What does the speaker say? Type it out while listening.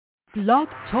Blog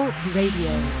Talk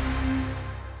Radio.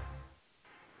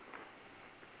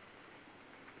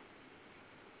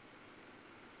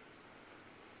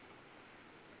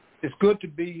 It's good to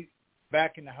be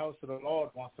back in the house of the Lord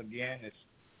once again.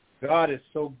 God is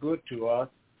so good to us.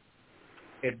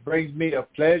 It brings me a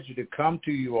pleasure to come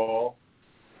to you all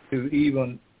to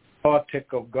even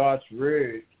partake of God's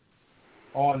word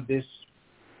on this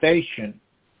station.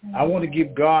 I want to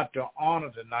give God the honor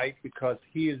tonight because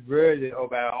he is worthy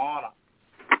of our honor.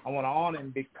 I want to honor him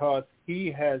because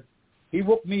he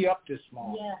woke me up this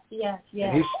morning. Yes.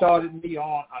 And he started me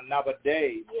on another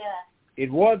day. Yes.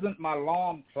 It wasn't my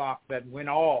alarm clock that went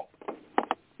off.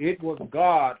 It was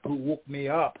God who woke me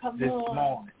up this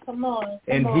morning. Come on.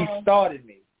 He started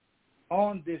me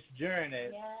on this journey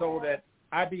so that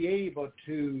I be able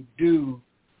to do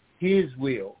his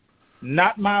will.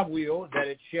 Not my will, that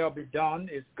it shall be done,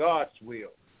 is God's will.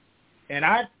 And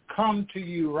I come to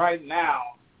you right now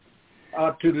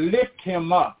to lift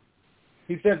him up.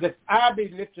 He says, if I be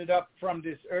lifted up from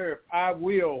this earth, I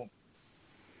will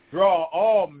draw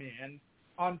all men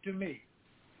unto me.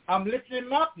 I'm lifting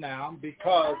him up now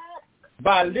because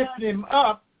by lifting him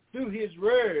up through his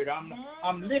word,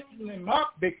 I'm lifting him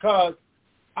up because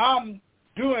I'm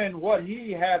doing what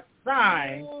he has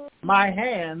signed my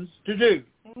hands to do.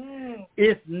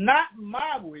 It's not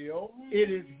my will, it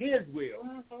is his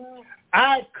will.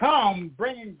 I come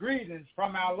bringing greetings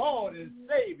from our Lord and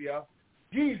Savior,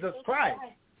 Jesus Christ,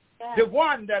 the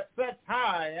one that sits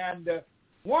high and the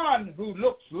one who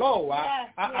looks low.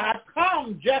 I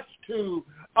come just to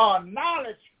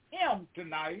acknowledge him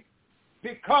tonight,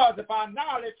 because if I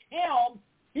acknowledge him,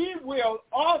 he will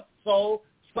also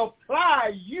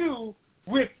supply you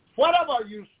with whatever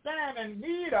you stand in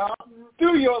need of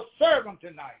through your servant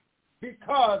tonight.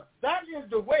 Because that is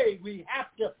the way we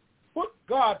have to put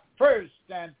God first,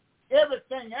 and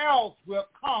everything else will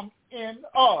come in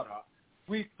order.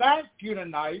 We thank you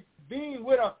tonight being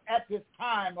with us at this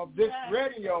time of this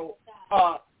radio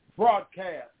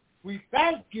broadcast. We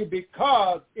thank you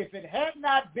because if it had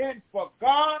not been for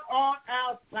God on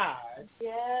our side,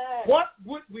 what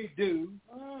would we do?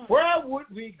 Where would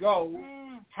we go?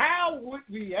 How would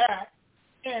we act?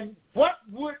 And what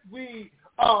would we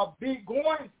be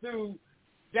going through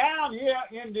down here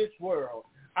in this world?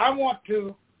 I want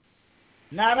to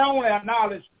not only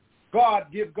acknowledge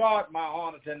God, give God my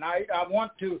honor tonight, I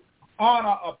want to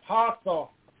honor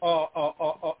Apostle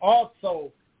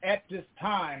also at this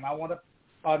time. I want to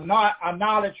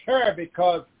acknowledge her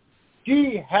because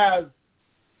she has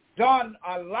done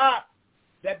a lot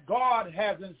that God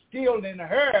has instilled in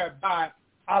her by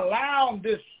allowing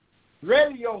this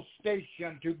radio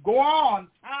station to go on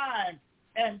time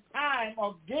and time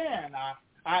again.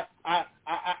 I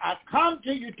come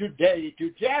to you today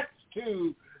to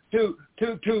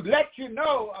let you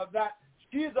know that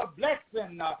she's a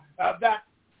blessing, that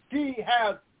she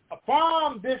has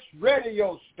formed this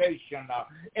radio station,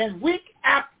 and week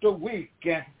after week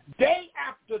and day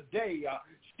after day,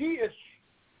 she is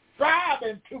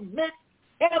striving to make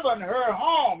heaven her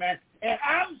home, and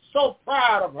I'm so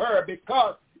proud of her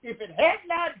because if it had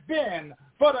not been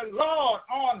for the Lord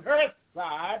on her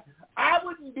side, I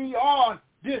wouldn't be on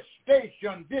this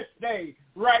station this day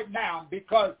right now,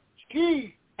 because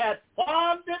she had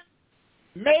formed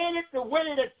it, made it the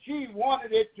way that she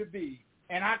wanted it to be.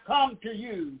 And I come to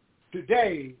you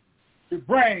today to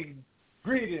bring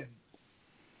greetings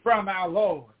from our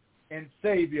Lord and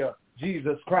Savior,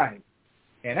 Jesus Christ.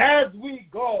 And as we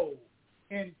go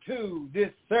into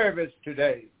this service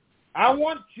today, I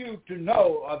want you to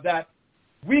know that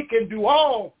we can do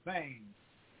all things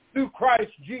through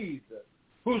Christ Jesus,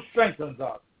 who strengthens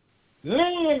us.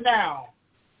 Lean now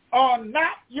on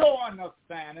not your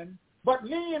understanding, but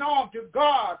lean on to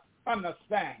God's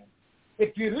understanding.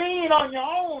 If you lean on your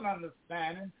own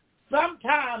understanding,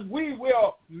 sometimes we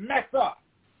will mess up.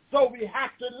 So we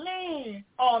have to lean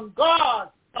on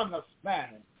God's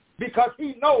understanding because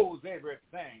he knows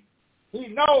everything. He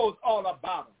knows all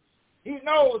about us. He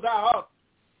knows our ups.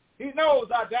 He knows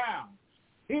our downs.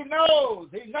 He knows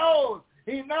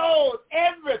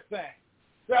everything.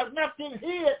 There's nothing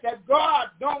here that God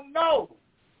don't know.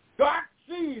 God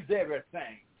sees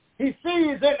everything. He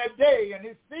sees in the day and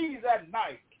he sees at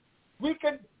night. We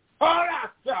can hurt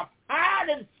ourselves, hide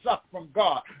and stuff from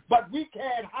God, but we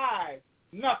can't hide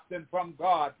nothing from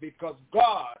God because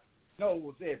God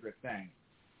knows everything.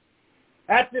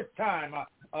 At this time,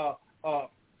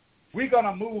 we're going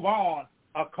to move on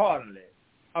accordingly.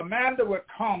 Amanda will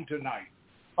come tonight.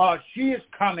 She is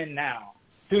coming now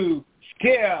to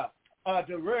share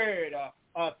the word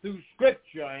through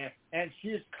Scripture, and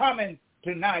she's coming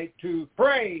tonight to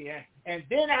pray And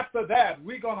then after that,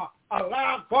 we're going to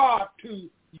allow God to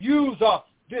use us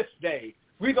this day.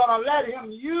 We're going to let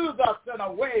him use us in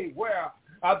a way where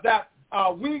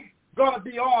we're going to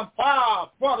be on fire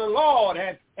for the Lord.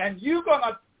 And you're going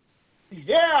to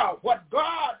hear what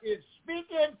God is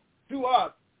speaking to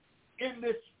us in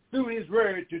this through his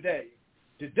word today.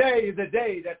 Today is the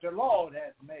day that the Lord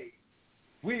has made.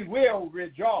 We will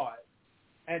rejoice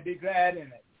and be glad in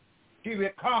it. She will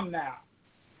come now.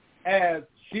 As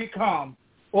she comes,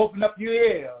 open up your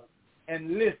ears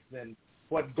and listen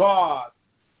what God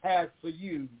has for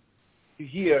you to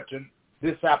hear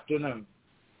this afternoon.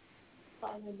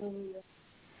 Hallelujah.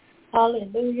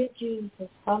 Hallelujah, Jesus.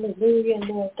 Hallelujah,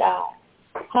 Lord God.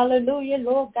 Hallelujah,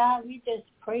 Lord God. We just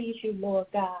praise you, Lord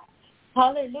God.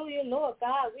 Hallelujah, Lord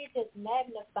God. We just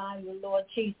magnify you, Lord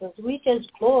Jesus. We just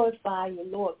glorify you,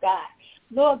 Lord God.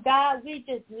 Lord God, we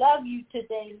just love you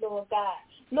today, Lord God.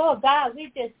 Lord God,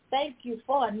 we just thank you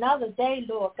for another day,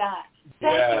 Lord God.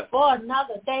 Thank you for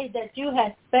another day that you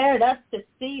have spared us to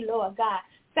see, Lord God.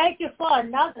 Thank you for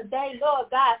another day, Lord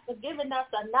God, for giving us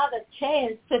another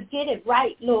chance to get it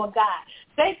right, Lord God.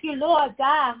 Thank you, Lord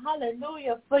God,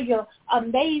 hallelujah, for your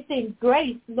amazing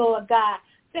grace, Lord God.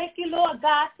 Thank you, Lord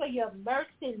God, for your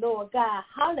mercy, Lord God.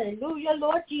 Hallelujah,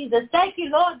 Lord Jesus. Thank you,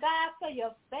 Lord God, for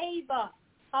your favor.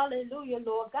 Hallelujah,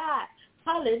 Lord God.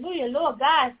 Hallelujah, Lord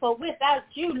God, for without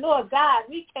you, Lord God,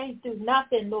 we can't do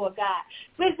nothing, Lord God.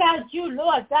 Without you,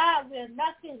 Lord God, we're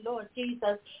nothing, Lord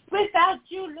Jesus. Without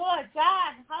you, Lord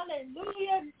God,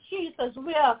 hallelujah, Jesus,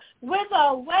 we'll wither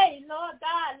away, Lord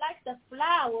God, like the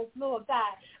flowers, Lord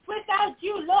God. Without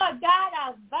you, Lord God,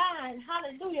 our vine,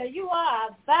 hallelujah, you are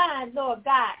our vine, Lord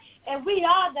God, and we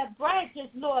are the branches,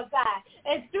 Lord God.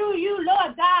 And through you,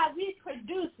 Lord God, we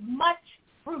produce much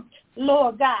fruit,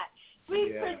 Lord God.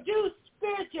 We produce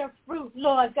spiritual fruit,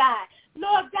 Lord God.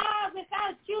 Lord God,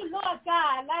 without you, Lord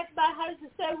God, like my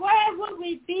husband said, where would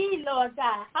we be, Lord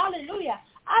God? Hallelujah.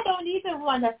 I don't even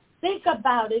want to think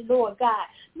about it, Lord God.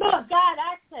 Lord God,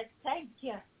 I said thank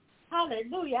you.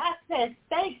 Hallelujah. I said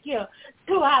thank you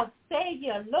to our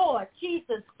Savior, Lord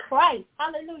Jesus Christ.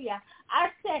 Hallelujah. I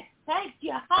said thank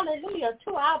you, hallelujah,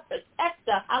 to our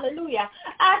protector. Hallelujah.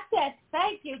 I said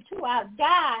thank you to our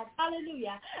God.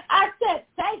 Hallelujah. I said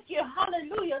thank you,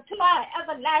 hallelujah, to our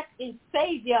everlasting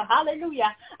Savior.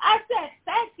 Hallelujah. I said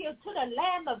thank you to the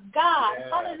Lamb of God.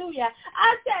 Hallelujah.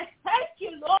 I said thank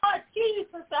you, Lord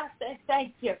Jesus. I said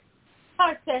thank you.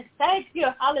 I said thank you,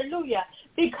 hallelujah,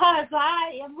 because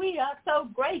we are so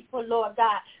grateful, Lord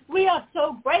God. We are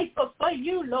so grateful for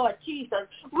you, Lord Jesus.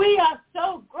 We are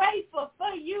so grateful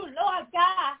for you, Lord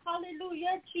God,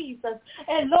 hallelujah, Jesus.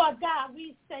 And Lord God,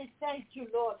 we say thank you,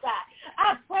 Lord God.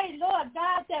 I pray, Lord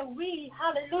God, that we,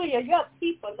 hallelujah, your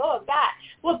people, Lord God,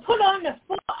 will put on the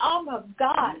full armor of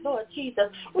God, Lord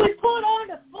Jesus. We put on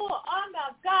the full armor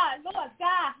of God, Lord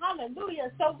God,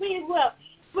 hallelujah, so we will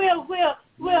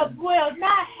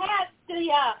not have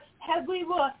we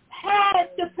will have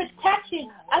the protection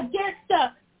against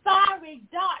the fiery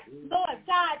darts, Lord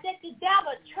God, that the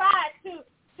devil tried to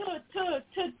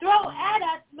throw at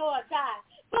us, Lord God.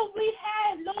 But we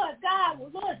have, Lord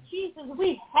God, Lord Jesus,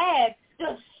 we have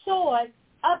the sword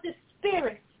of the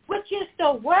Spirit, which is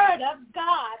the word of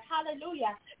God.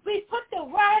 Hallelujah. We put the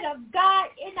word of God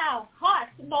in our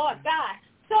hearts, Lord God,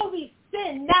 so we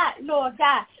sin not, Lord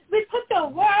God. We put the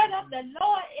word of the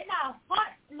Lord in our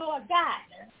hearts, Lord God.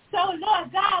 So,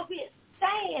 Lord God, we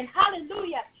stand,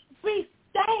 hallelujah. We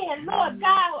stand, Lord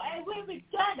God, and when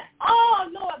we've done all,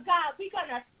 Lord God, we're going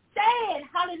to stand,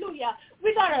 hallelujah.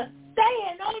 We're going to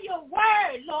stand on your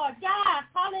word, Lord God,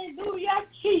 hallelujah,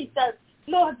 Jesus.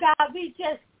 Lord God, we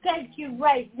just thank you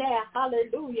right now,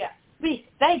 hallelujah. We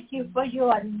thank you for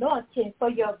your anointing, for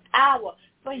your power,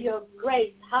 for your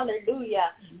grace,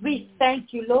 hallelujah. We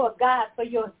thank you, Lord God, for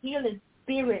your healing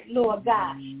spirit, Lord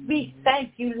God. We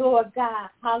thank you, Lord God,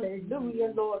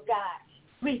 hallelujah, Lord God.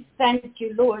 We thank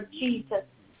you, Lord Jesus.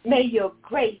 May your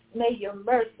grace, may your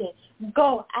mercy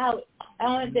go out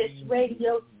on this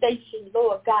radio station,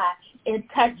 Lord God, and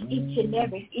touch each and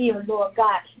every ear, Lord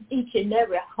God, each and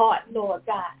every heart, Lord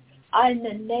God. In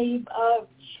the name of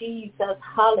Jesus,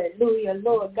 hallelujah,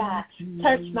 Lord God.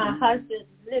 Touch my husband's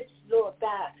lips, Lord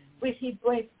God, which he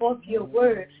bring forth your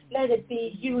word. Let it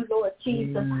be you, Lord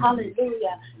Jesus,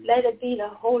 hallelujah. Let it be the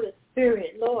Holy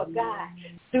Spirit, Lord God.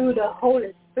 Through the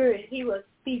Holy Spirit, he will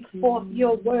speak forth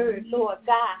your word, Lord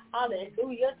God.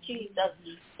 Hallelujah, Jesus.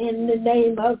 In the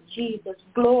name of Jesus,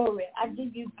 glory. I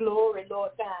give you glory,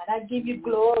 Lord God. I give you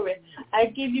glory. I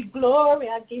give you glory.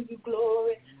 I give you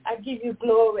glory. I give you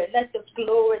glory. Let the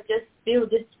glory just fill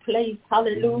this place.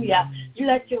 Hallelujah.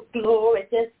 Let your glory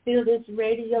just fill this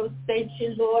radio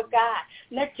station, Lord God.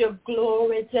 Let your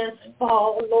glory just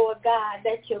fall, Lord God.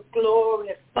 Let your glory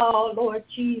fall, Lord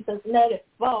Jesus. Let it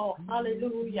fall.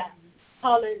 Hallelujah.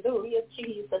 Hallelujah,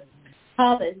 Jesus.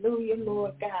 Hallelujah,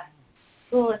 Lord God.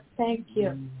 Lord, thank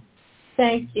you.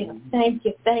 Thank you. Thank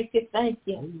you. Thank you. Thank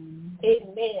you.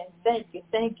 Amen. Thank you.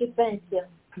 Thank you. Thank you.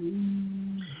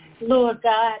 Lord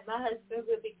God, my husband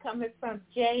will be coming from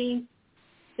James,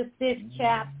 the 5th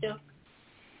chapter,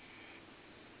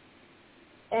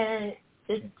 and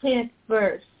the 10th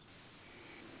verse.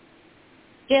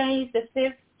 James, the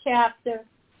 5th chapter,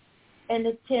 and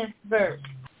the 10th verse.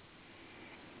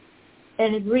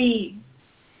 And it reads,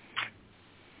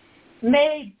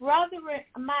 May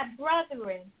my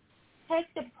brethren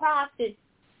take the prophets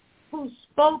who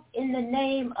spoke in the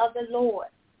name of the Lord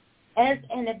as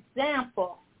an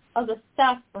example of the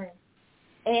suffering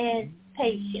and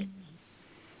patience.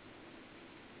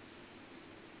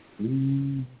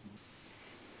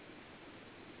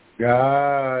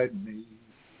 Guide me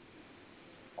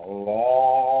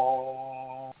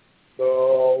along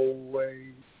the way.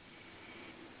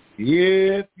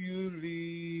 If you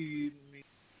lead me,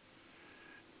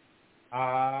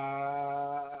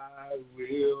 I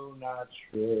will not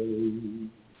stray.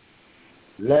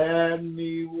 Let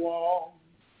me walk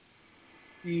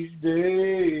each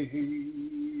day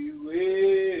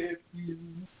with you.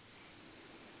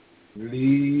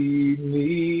 Lead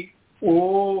me,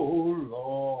 oh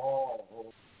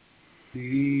Lord,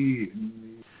 lead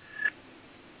me,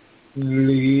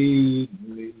 lead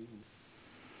me,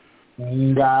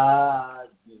 guide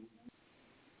me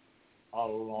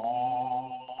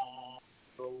along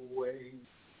the way.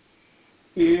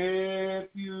 If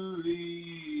you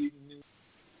lead me,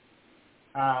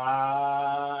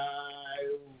 I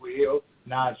will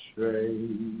not stray.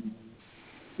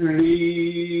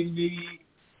 Lead me,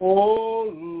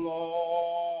 oh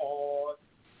Lord,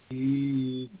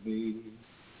 lead me,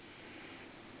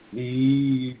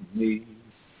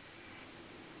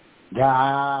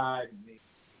 guide me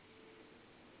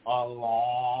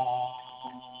along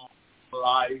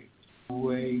life's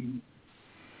way.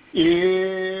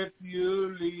 If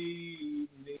you lead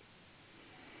me,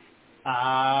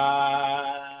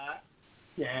 I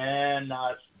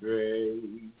cannot stray.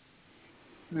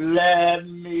 Let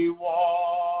me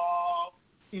walk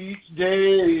each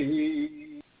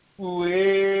day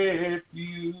with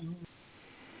you.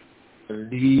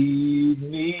 Lead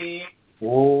me,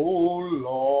 oh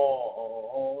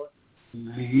Lord,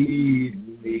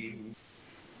 lead me.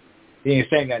 He ain't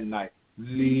sang that night.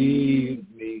 Lead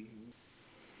me,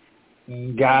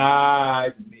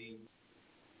 guide me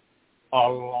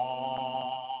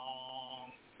along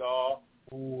the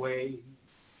way.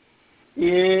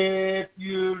 If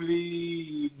you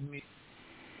lead me,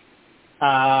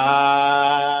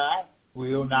 I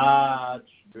will not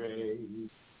stray.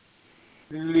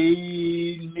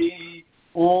 Lead me,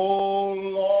 oh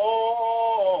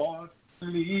Lord,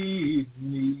 lead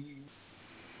me.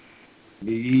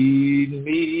 Lead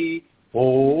me,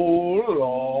 oh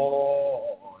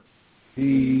Lord,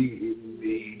 lead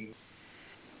me.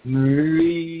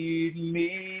 Lead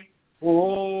me,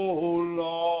 oh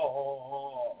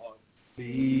Lord,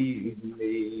 lead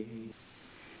me.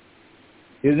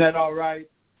 Isn't that all right?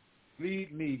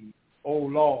 Lead me, oh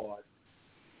Lord,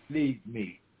 lead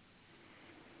me.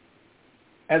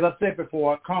 As I said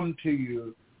before, I come to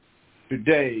you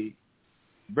today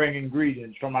bringing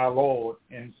greetings from our Lord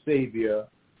and Savior,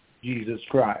 Jesus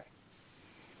Christ.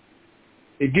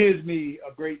 It gives me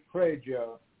a great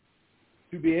pleasure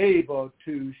to be able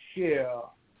to share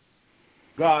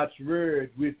God's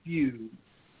word with you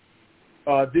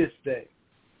this day,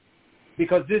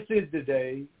 because this is the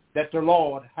day that the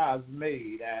Lord has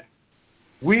made, and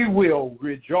we will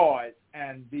rejoice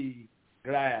and be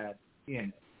glad in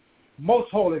it.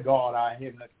 Most holy God, our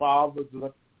Heavenly Father,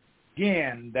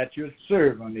 again that your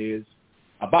servant is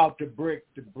about to break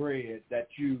the bread that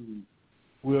you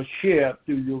will share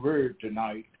through your word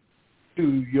tonight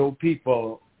to your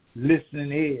people listening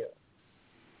here.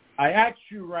 I ask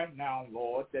you right now,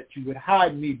 Lord, that you would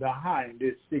hide me behind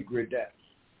this secret desk,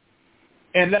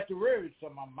 and let the words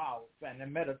of my mouth and the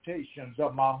meditations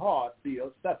of my heart be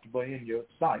acceptable in your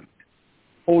sight.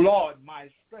 O Lord, my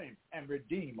strength and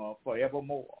redeemer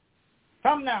forevermore.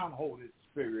 Come down, Holy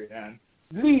Spirit, and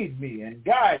lead me and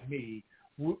guide me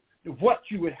what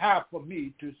you would have for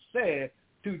me to say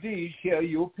to these here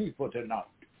your people tonight.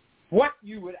 What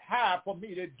you would have for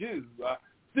me to do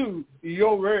through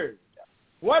your word.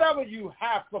 Whatever you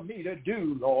have for me to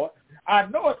do, Lord, I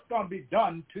know it's going to be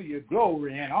done to your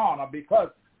glory and honor because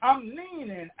I'm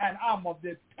leaning and I'm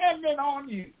dependent on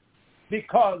you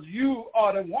because you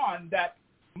are the one that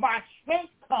my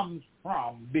strength comes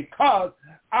from because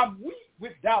I'm weak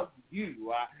without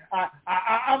you.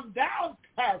 I'm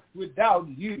downcast without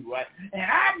you. And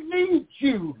I need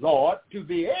you, Lord, to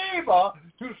be able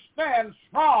to stand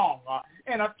strong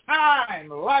in a time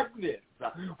like this.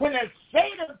 When the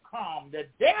Satan come, the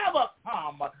devil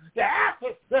come, the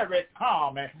adversary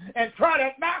come and try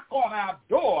to knock on our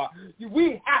door,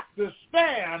 we have to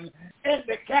stand in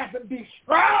the gap and be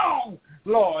strong,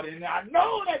 Lord. And I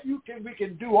know that we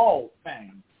can do all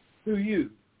things through you.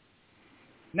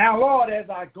 Now, Lord, as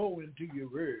I go into your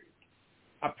word,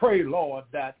 I pray, Lord,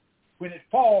 that when it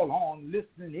falls on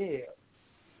listening ears,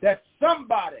 that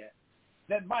somebody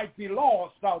that might be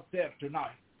lost out there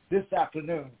tonight, this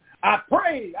afternoon, I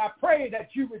pray that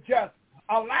you would just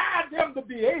allow them to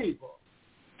be able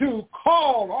to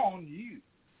call on you.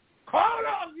 Call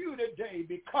on you today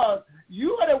because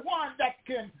you are the one that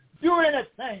can do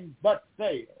anything but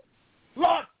fail.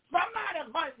 Lord,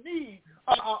 somebody might need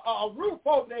a roof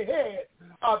over their head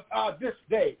this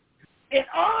day. And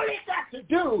all they got to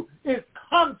do is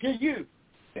come to you.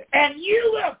 And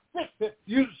you will fix it.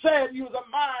 You said you was a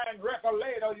mind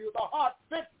regulator. You was a heart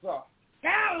fixer.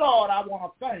 Now, Lord, I want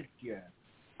to thank you.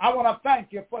 I want to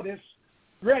thank you for this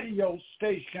radio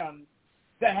station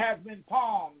that has been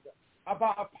palmed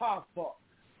about Apostle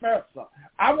Mercer.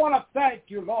 I want to thank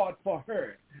you, Lord, for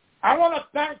her. I want to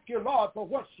thank you, Lord, for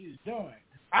what she's doing.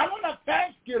 I want to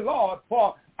thank you, Lord,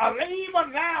 for even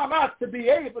allowing us to be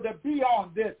able to be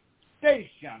on this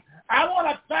station. I want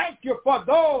to thank you for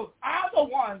those other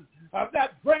ones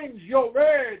that brings your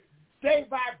word day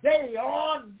by day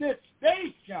on this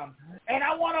station. And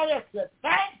I want to just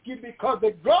thank you because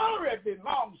the glory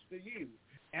belongs to you.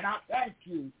 And I thank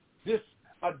you this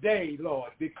day,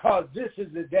 Lord, because this is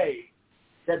the day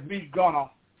that we're going to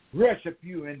worship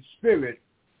you in spirit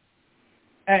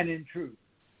and in truth.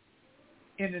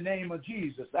 In the name of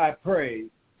Jesus, I pray,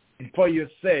 and for your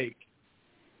sake,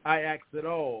 I ask it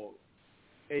all.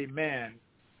 Amen,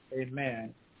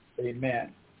 amen,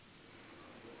 amen.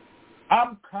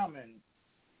 I'm coming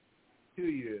to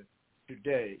you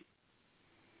today,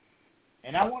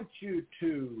 and I want you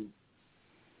to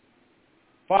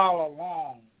follow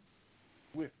along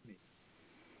with me.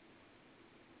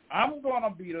 I'm going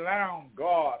to be allowing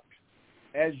God,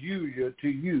 as usual, to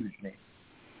use me.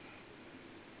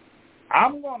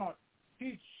 I'm going to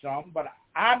teach some, but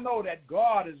I know that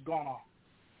God is going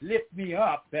to lift me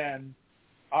up and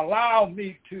allow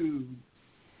me to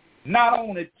not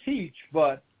only teach,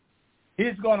 but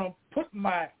he's going to put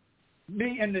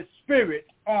me in the spirit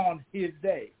on his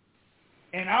day.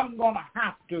 And I'm going to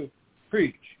have to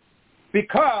preach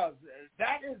because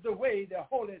that is the way the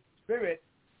Holy Spirit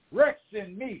works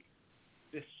in me.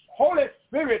 The Holy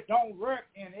Spirit don't work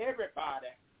in everybody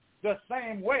the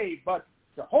same way, but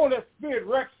the Holy Spirit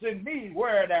works in me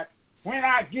where that when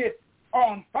I get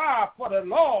on fire for the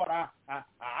Lord,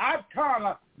 I kind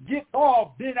of get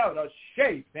all bent out of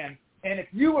shape. And if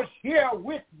you was here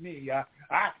with me,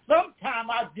 sometimes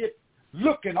I get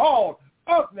looking all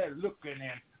ugly looking,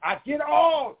 and I get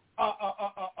all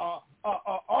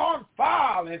on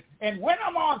fire. And when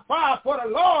I'm on fire for the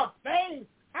Lord, things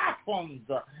happen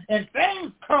and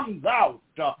things comes out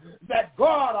that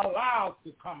God allows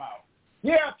to come out.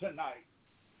 Here tonight,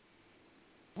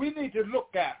 we need to look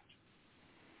at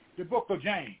the book of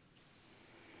James.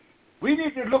 We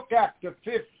need to look at the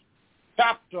 5th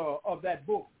chapter of that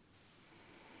book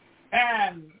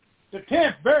and the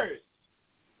 10th verse.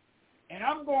 And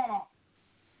I'm going to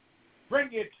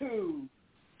bring you to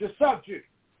the subject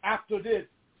after this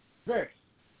verse.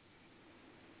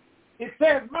 It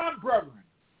says, my brethren,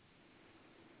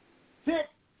 take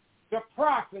the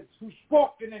prophets who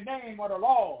spoke in the name of the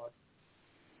Lord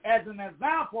as an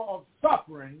example of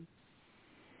suffering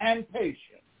and patience.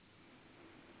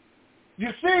 You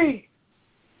see,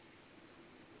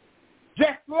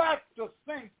 just like the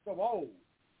saints of old,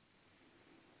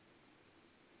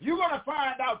 you're going to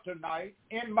find out tonight,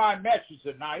 in my message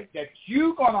tonight, that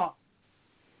you're going to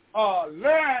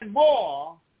learn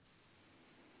more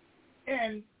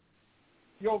in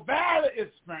your valley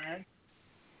experience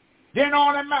than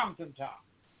on a mountaintop.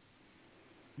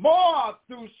 More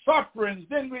through sufferings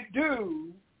than we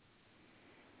do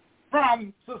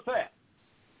from success.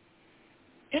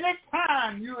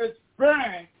 Anytime you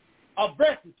experience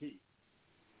adversity,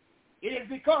 it is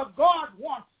because God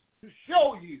wants to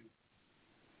show you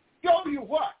Show you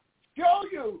what? Show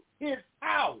you his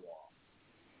power.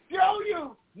 Show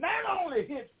you not only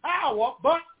his power,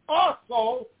 but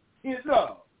also his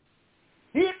love.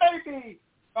 He may be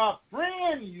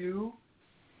freeing you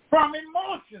from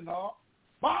emotional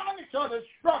bondage or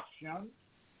destruction,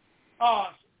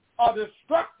 or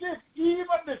destructive, even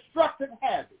destructive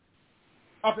habits.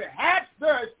 Or perhaps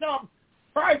there is some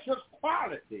precious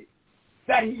quality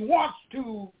that he wants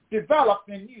to develop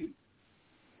in you.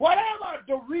 Whatever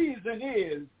the reason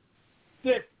is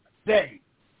this day,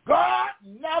 God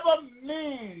never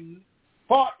means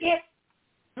for it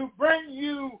to bring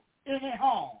you any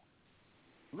harm.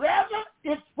 Rather,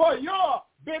 it's for your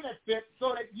benefit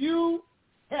so that you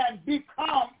can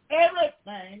become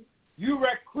everything you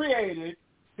were created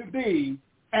to be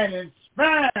and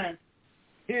experience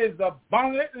his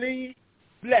abundantly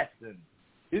blessing.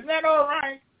 Isn't that all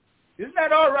right? Isn't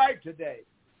that all right today?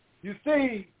 You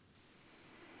see,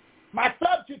 my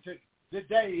subject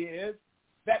today is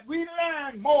that we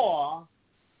learn more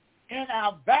in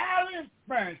our valley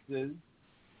experiences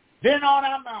than on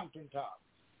our mountaintops.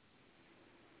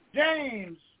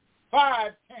 James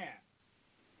 5:10.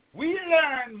 We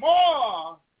learn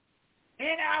more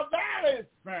in our valley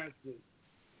experiences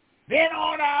than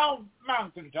on our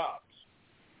mountaintops.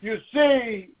 You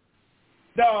see,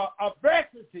 the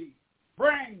adversity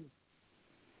brings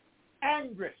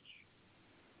anguish.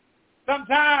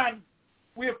 Sometimes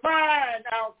we find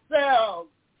ourselves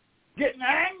getting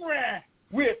angry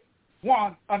with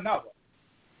one another.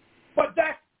 But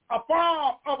that's a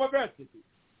form of adversity.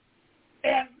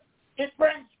 And it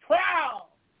brings trials.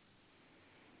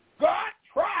 God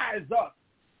tries us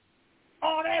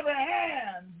on every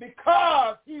hand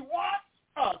because he wants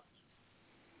us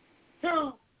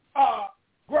to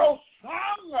grow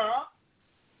stronger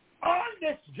on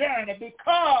this journey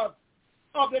because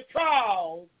of the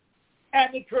trials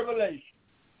and the tribulation.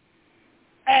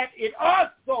 And it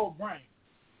also brings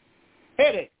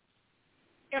headaches.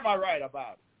 Am I right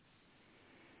about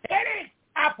it? Headaches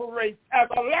operates as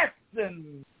a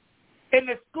lesson in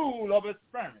the school of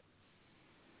experience.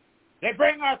 They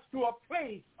bring us to a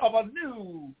place of a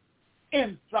new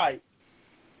insight.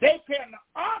 They can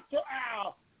alter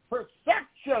our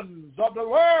perceptions of the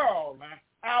world and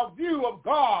our view of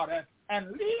God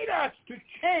and lead us to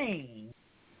change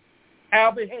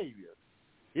our behavior.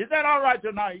 Is that all right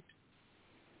tonight?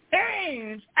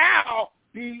 Change our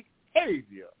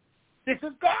behavior. This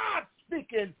is God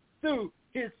speaking through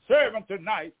his servant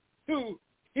tonight, to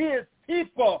his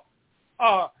people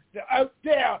out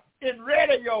there in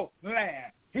radio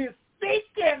land. He's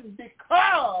speaking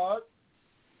because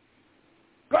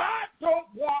God don't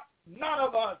want none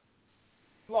of us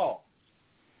lost.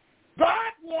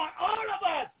 God wants all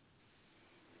of us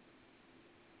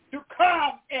to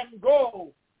come and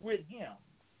go with him.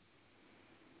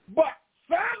 But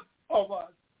some of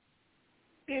us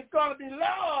is going to be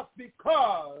lost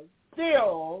because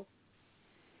still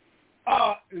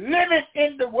living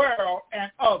in the world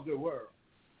and of the world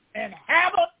and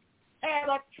haven't had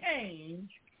a change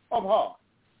of heart.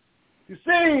 You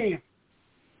see,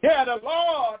 here the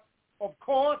Lord, of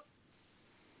course,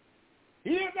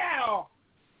 he is our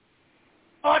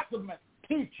ultimate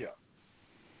teacher.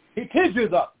 He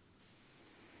teaches us.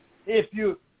 If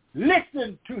you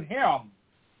listen to him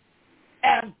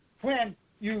and when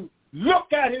you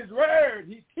look at his word,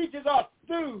 he teaches us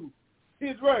through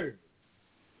his word.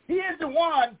 He is the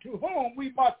one to whom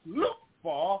we must look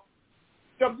for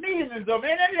the meanings of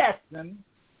any lesson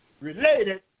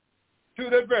related to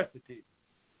the adversity.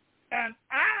 And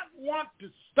I want to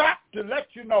stop to let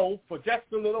you know for just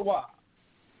a little while.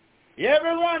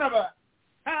 Every one of us,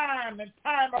 time and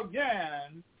time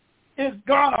again, is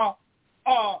going to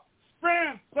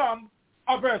experience some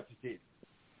adversity.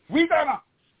 We're going to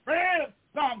experience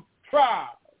some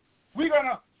trials. We're going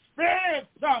to experience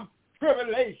some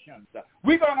tribulations.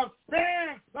 We're going to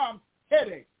experience some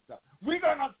headaches. We're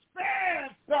going to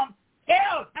experience some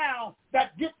hellhound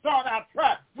that gets on our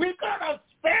track. We're going to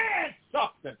experience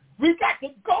something. We got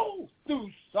to go through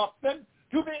something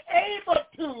to be able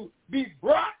to be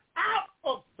brought out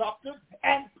of something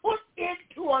and put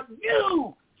into a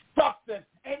new something.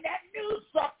 And that new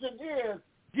something is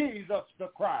Jesus the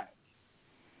Christ.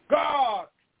 God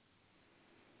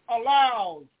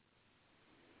allows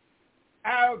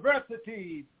our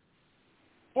adversity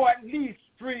for at least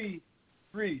 3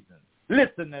 reasons.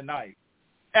 Listen tonight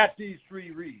at these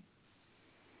 3 reasons.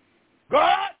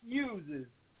 God uses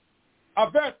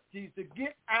adversity to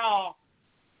get our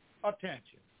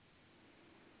attention.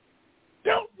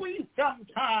 Don't we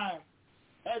sometimes,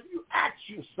 have you asked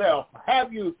yourself,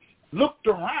 have you looked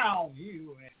around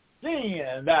you and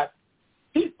seen that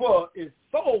people is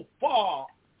so far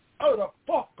out of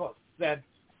focus and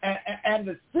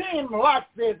it seems like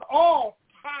they're all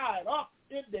tied up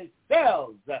in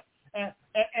themselves. And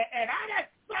I just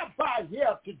stopped by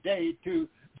here today to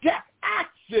just ask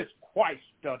this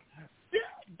question.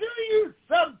 Do you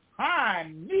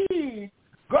sometimes need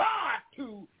God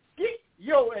to get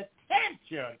your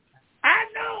attention? I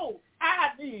know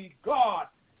I need God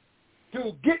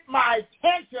to get my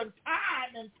attention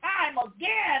time and time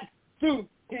again through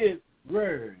his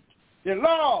word. The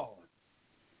Lord,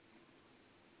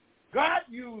 God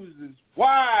uses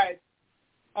a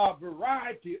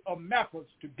variety of methods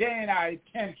to gain our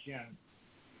attention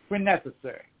when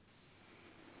necessary.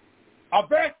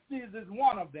 Adversities is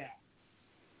one of them.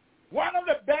 One of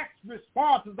the best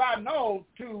responses I know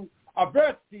to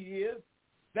adversity is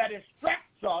that it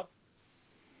strikes us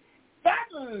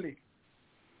suddenly.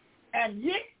 And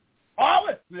yet,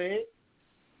 obviously,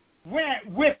 when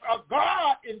with a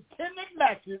God-intended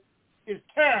message is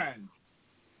turned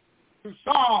to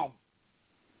Psalms.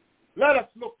 Let us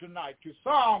look tonight to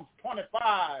Psalms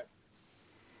 25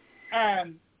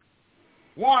 and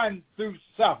 1 through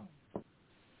 7.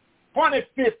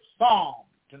 25th Psalm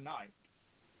tonight.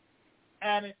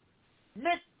 And it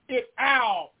makes it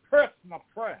our personal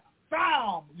prayer.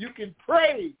 Psalm, you can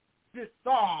pray this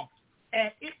psalm,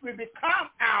 and it will become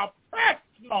our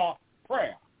personal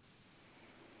prayer.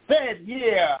 Said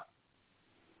here,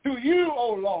 to you,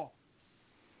 O Lord,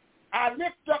 I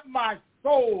lift up my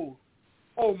soul,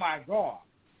 O my God.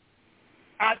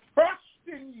 I trust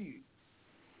in you.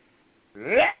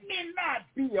 Let me not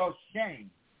be ashamed.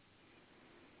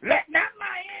 Let not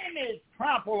my enemies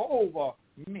trample over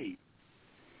me.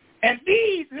 And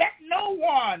these let no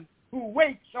one who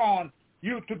waits on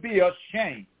you to be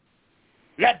ashamed.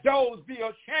 Let those be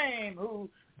ashamed who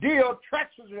deal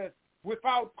treacherously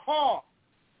without cause.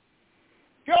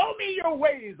 Show me your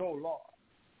ways, O Lord.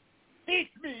 Teach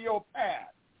me your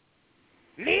path.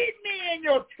 Lead me in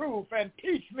your truth and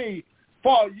teach me,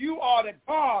 for you are the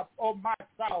God of my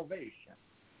salvation.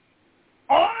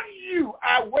 On you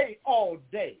I wait all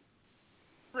day.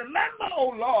 Remember, O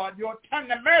Lord, your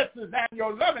tender mercies and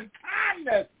your loving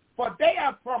kindness, for they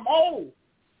are from old.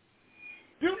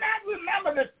 Do not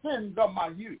remember the sins of my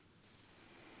youth.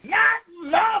 Not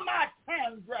love my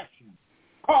transgressions.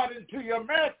 According to your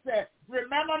mercy,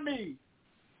 remember me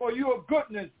for your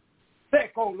goodness'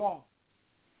 sake, O Lord.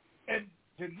 And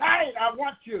tonight I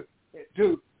want you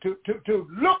to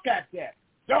look at that.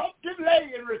 Don't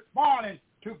delay in responding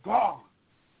to God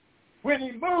when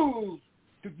he moves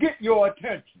to get your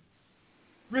attention.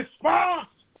 Respond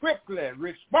quickly, and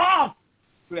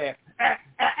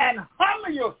humble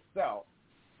yourself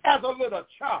as a little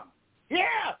child. Hear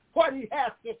what he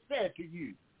has to say to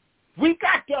you. We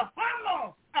got to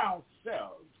humble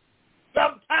ourselves.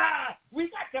 Sometimes we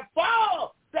got to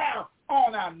fall down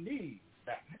on our knees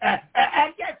and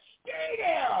just stay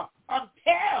there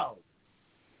until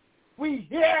we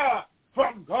hear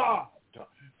from God.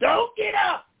 Don't get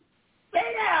up.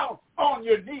 Stay down on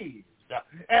your knees.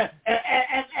 And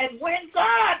when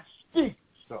God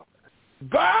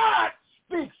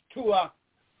speaks to us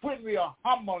when we are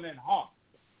humble in heart.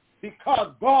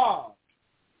 Because God,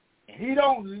 he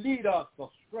don't lead us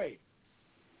astray.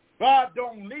 God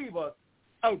don't leave us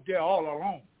out there all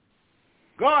alone.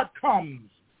 God comes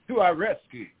to our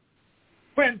rescue.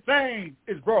 When things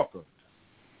is broken,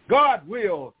 God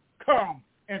will come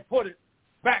and put it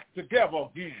back together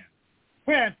again.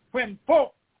 When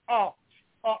folk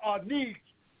need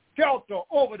shelter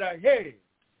over their heads,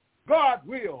 God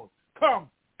will come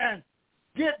and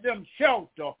give them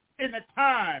shelter in the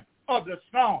time of the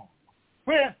storm.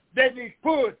 When they need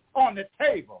food on the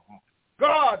table,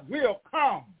 God will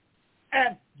come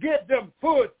and give them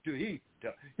food to eat.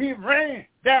 He rained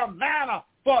down manna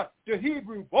for the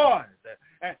Hebrew boys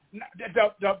and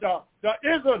the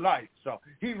Israelites.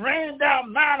 He rained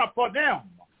down manna for them.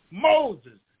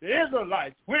 Moses, the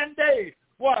Israelites, when they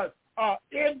was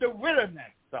in the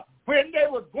wilderness, when they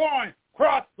were going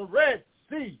across the Red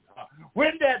Sea,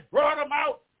 when they brought them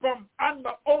out from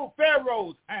under old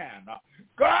Pharaoh's hand,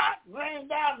 God rained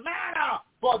down manna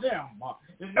for them.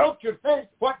 And don't you think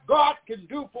what God can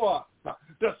do for us?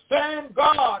 The same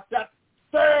God that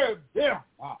served them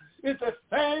is the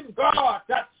same God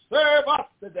that serves us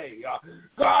today.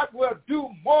 God will do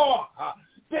more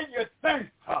than you think.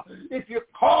 If you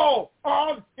call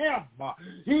on him,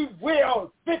 he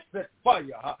will fix it for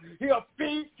you. He'll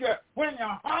feed you when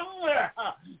you're hungry.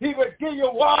 He will give you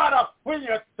water when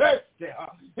you're thirsty.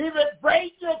 He will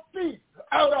break your feet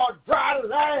out on dry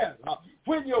land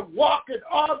when you're walking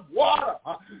on water.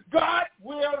 God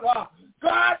will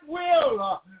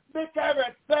make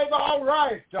everything all right.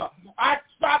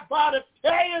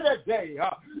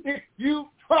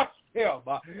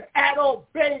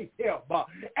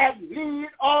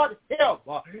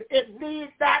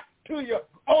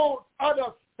 own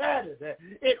understanding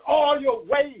in all your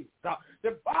ways.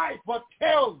 The Bible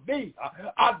tells me,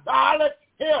 acknowledge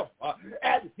him,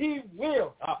 and he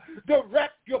will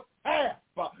direct your path.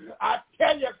 I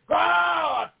tell you,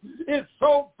 God is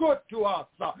so good to us,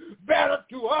 better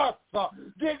to us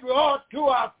than we are to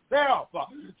ourselves.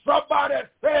 Somebody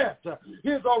says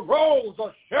he's a rose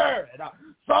of Sharon.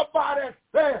 Somebody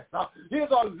says he's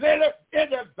a lily in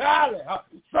the valley.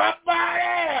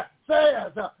 Somebody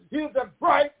says he's a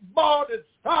bright morning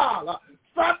star.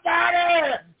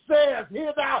 Somebody says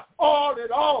he's our all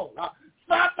in all.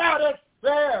 Somebody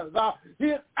says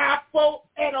he's Alpha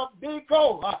and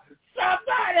Omega.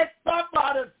 Somebody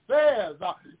says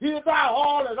he's our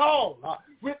all in all.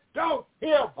 Without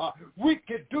him, we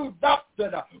can do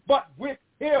nothing, but with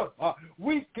him,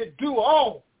 we can do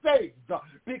all things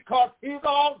because he's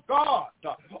all God,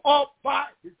 all by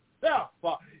himself.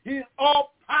 He's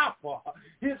all powerful.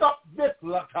 He's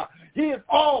omnipotent. He's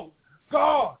all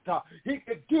God. He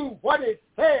can do what he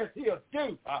says he'll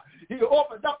do. He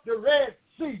opened up the Red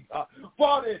Sea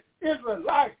for the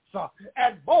Israelites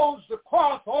and Moses to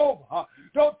cross over.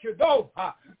 Don't you know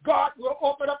God will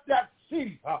open up that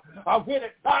sea when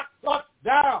it knocks us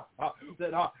down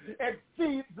and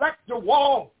seems like the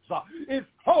walls is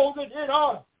closing in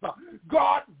on us.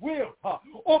 God will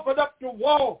open up the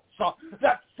walls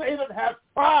that Satan has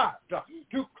tried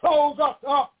to close us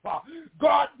up.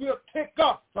 God will take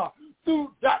us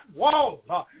through that wall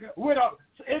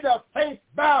in a faith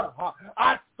battle.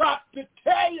 I stop to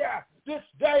tell you this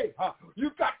day, you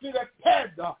got to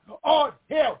depend on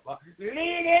him.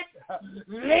 Lean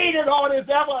it on his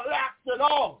everlasting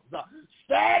arms.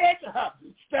 Stand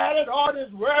it on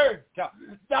his word.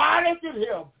 Acknowledge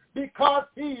him because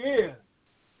he is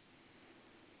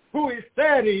who he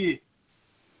said he is.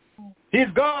 He's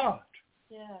God.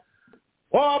 Yeah.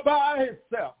 All by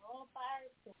himself.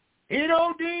 He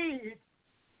don't need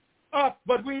us,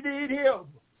 but we need him.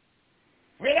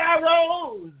 When I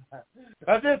rose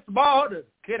this morning,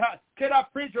 can I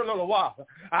preach a little while?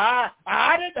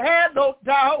 I didn't have no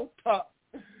doubt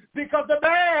because the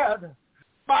man,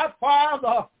 my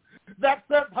Father, that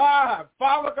said high,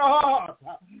 Father God,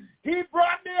 he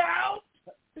brought me out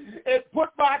and put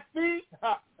my feet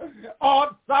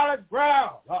on solid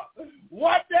ground.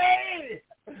 One day,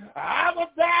 I was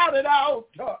down and out.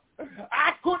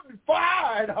 I couldn't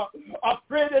find a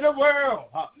friend in the world,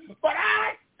 but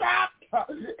I stopped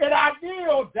and I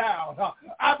kneeled down.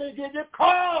 I began to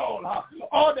call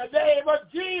on the name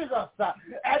of Jesus,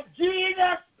 and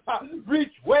Jesus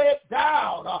reached way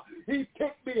down. He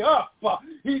picked me up.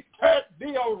 He turned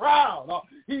me around.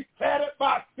 He planted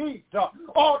my feet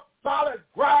on solid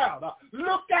ground.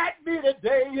 Look at me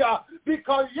today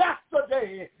because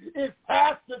yesterday is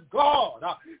past and gone.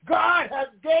 God has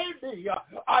gave me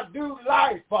a new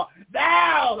life.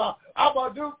 Now I'm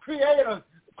a new creation.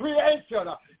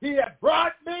 He had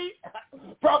brought me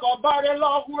from a mighty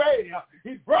long way.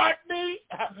 He brought me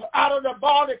out of the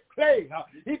body clay.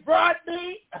 He brought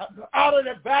me out of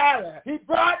the valley. He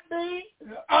brought me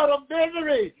out of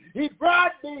misery. He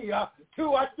brought me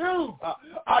to a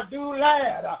new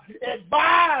land. And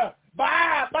by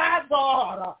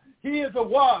God, he is the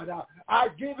one. I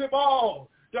give him all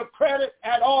the credit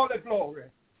and all the glory.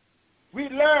 We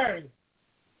learn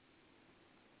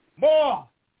more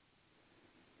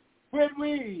when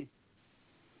we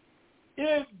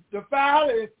in the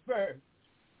valley first,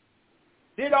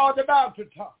 then on the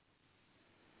mountaintop.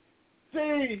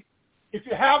 See, if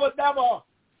you haven't never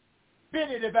been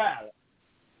in the valley,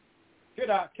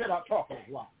 can I talk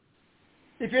a while?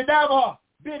 If you never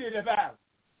been in the valley,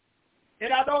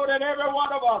 and I know that every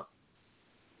one of us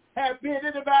have been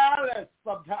in the valley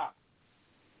sometime.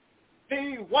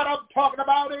 See, what I'm talking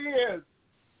about is,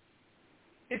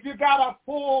 if you got a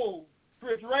full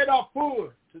refrigerator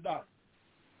full tonight,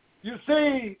 you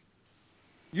see,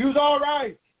 you's all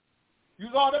right.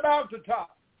 You's on the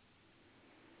mountaintop.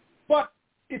 But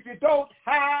if you don't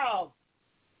have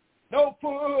no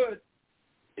food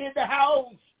in the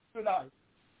house tonight,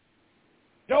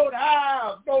 don't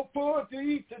have no food to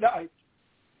eat tonight,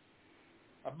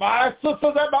 my sisters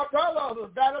and my brothers,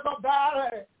 that is a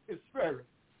valley in spirit.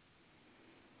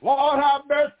 Lord have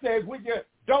mercy, when you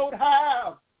don't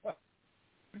have,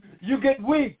 you get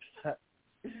weak.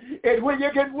 And when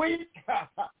you get weak,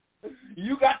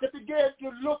 you got to begin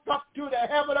to look up to the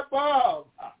heaven above.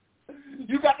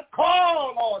 You got to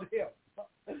call on him.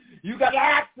 You got to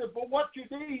ask him for what you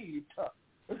need.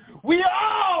 We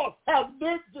all have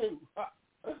been through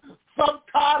some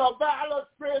kind of violence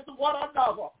with one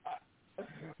another.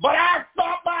 But I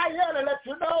stop by here to let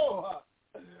you know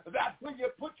that when you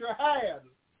put your hand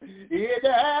in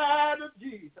the hand of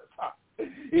Jesus,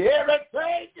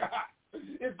 Everything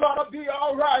is going to be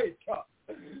all right.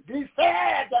 He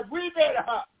said that we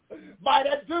might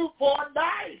have do for a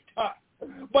night,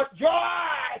 but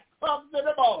joy comes in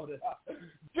the morning.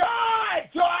 Joy,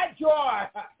 joy, joy,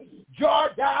 joy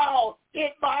down in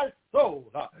my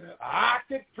soul. I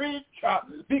can preach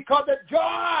because the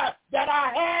joy that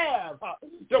I have,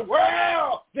 the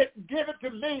world didn't give it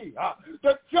to me.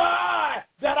 The joy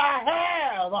that I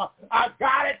have, I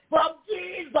got it from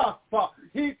Jesus.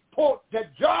 He put the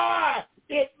joy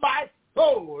in my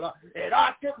soul, and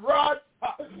I can run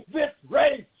this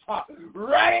race,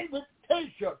 running with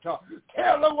patience,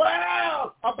 tell the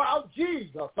world about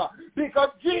Jesus, because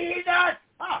Jesus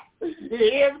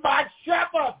is my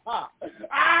shepherd.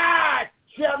 I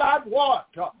shall not want.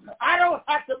 I don't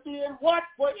have to be in want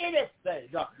for anything,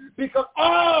 because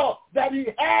all that he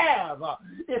has,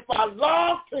 if I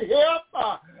belong to him,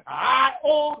 I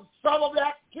own some of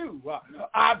that too.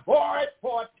 I bore it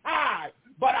for a time,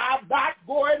 but I'm not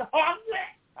going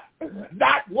hungry.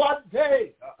 Not one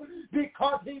day,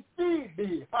 because he feeds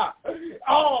me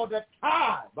all the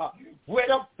time.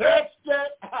 When I'm thirsty,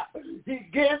 he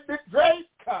gives me drink.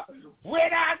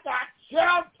 When I got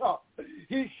shelter,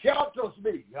 he shelters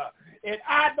me. And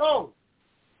I know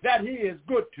that he is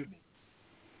good to me.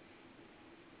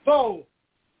 So,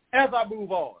 as I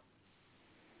move on,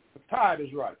 the tide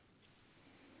is right.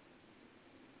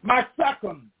 My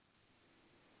second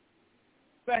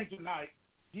thing tonight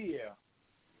here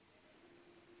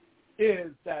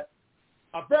is that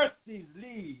adversities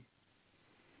lead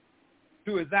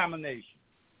to examination.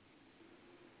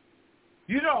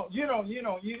 You know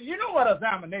what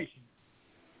examination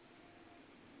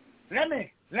is.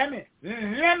 Let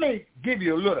me give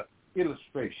you a little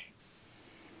illustration.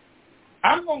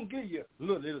 I'm going to give you a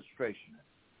little illustration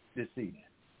this evening.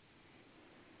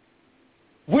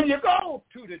 When you go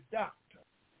to the doctor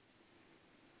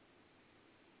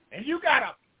and you got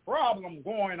a problem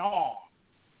going on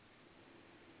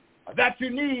that you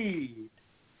need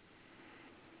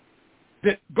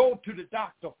to go to the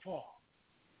doctor for,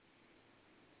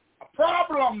 a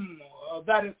problem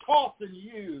that is costing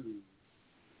you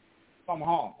some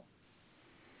harm,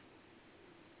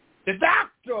 the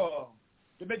doctor,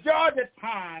 the majority of the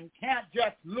time, can't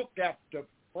just look at the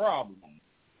problem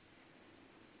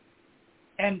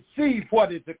and see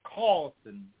what is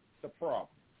causing the problem.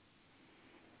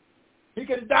 He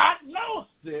can diagnose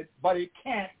it, but he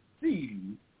can't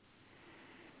see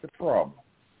the problem.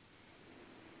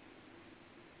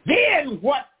 Then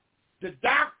what the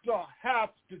doctor has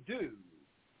to do,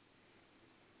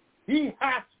 he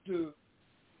has to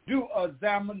do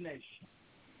examination.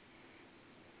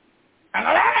 And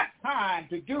a lot of time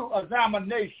to do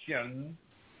examination,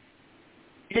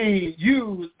 he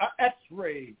used an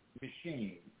X-ray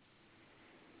machine.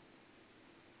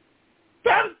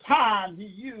 Sometimes he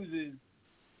uses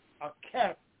a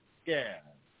CAT scan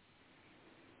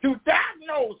to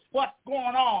diagnose what's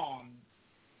going on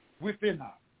within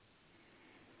us.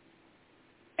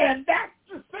 And that's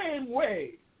the same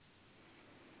way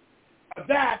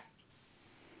that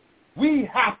we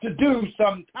have to do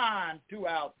sometimes to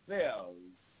ourselves.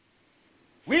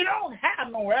 We don't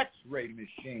have no X-ray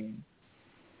machine.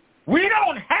 We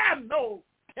don't have no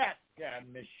CAT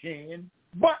scan machine,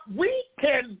 but we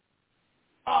can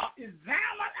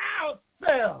examine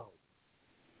ourselves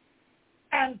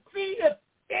and see if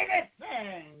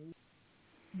anything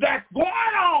that's going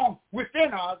on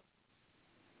within us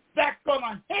that's going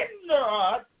to hinder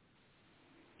us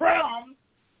from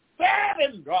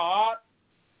serving God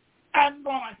and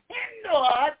going to hinder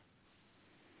us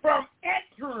from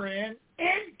entering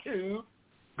into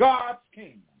God's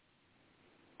kingdom.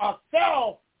 A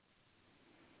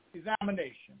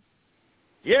self-examination.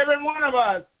 Every one of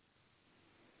us,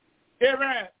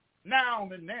 every now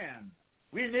and then,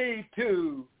 we need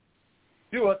to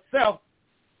do a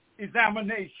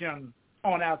self-examination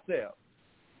on ourselves.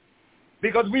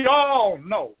 Because we all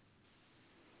know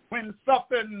when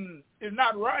something is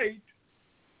not right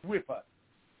with us.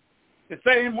 The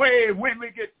same way when we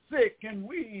get sick and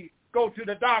we go to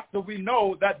the doctor, we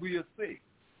know that we are sick.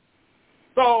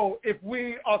 So if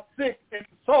we are sick in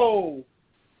soul,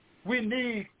 we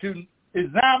need to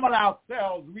examine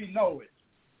ourselves. We know it.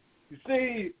 You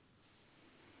see,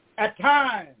 at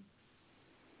times,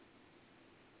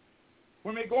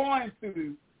 when we're going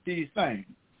through these things,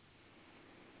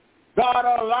 God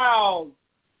allows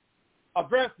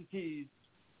adversities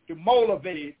to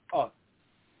motivate us,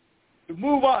 to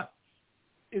move us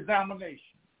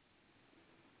examination.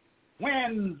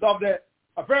 Winds of the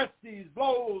adversities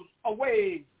blows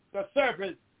away the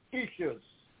surface issues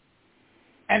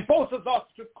and forces us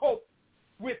to cope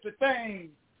with the things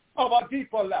of a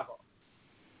deeper level.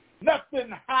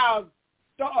 Nothing has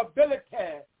the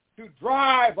ability to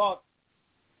drive us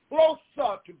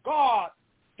closer to God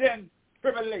than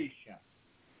tribulation.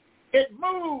 It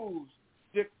moves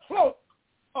the cloak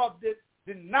of the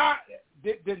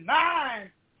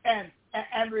denying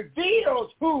and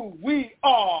reveals who we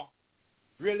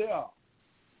really are,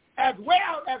 as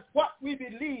well as what we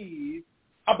believe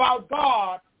about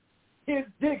God, his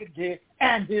dignity,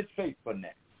 and his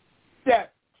faithfulness. The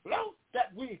cloak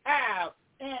that we have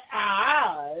in our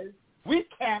eyes, we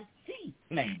can't see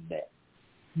plainly.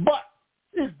 But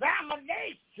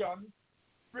examination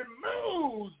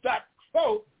removes that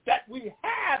cloak that we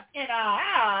have in our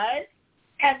eyes,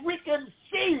 and we can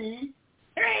see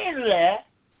plainly,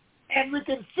 and we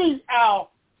can see our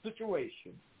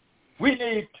situation. We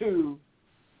need to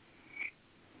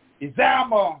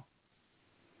examine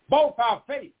both our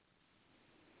faith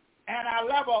and our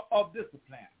level of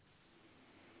discipline.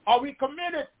 Are we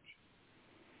committed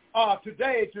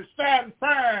today to stand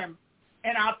firm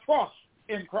in our trust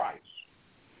in Christ?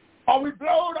 Are we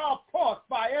blown off course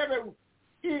by every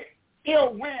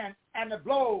ill wind and the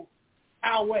blow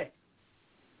our way?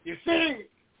 You see,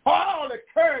 Paul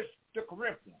encouraged the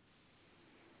Corinthians,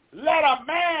 let a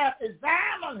man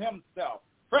examine himself.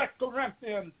 1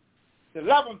 Corinthians, the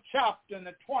 11th chapter and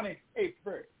the 28th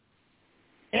verse.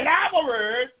 In other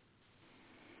words,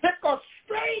 take a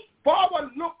straightforward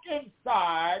look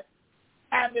inside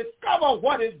and discover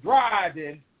what is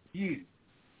driving you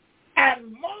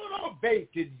and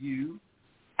motivating you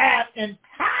and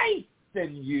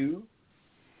enticing you.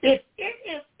 If it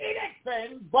is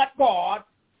anything but God,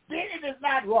 then it is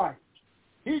not right.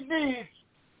 He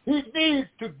needs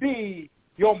to be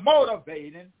your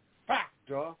motivating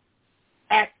factor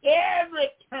at every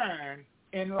turn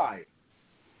in life.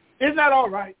 Isn't that all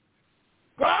right?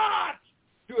 God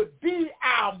should be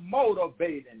our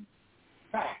motivating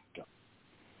factor.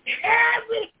 In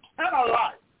every turn of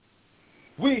life,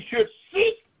 we should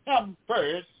seek him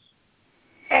first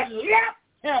and let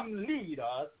him lead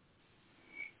us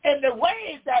in the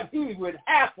ways that he would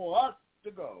have for us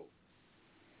to go.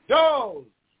 Those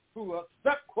who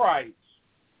accept Christ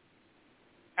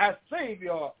as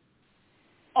Savior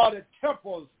are the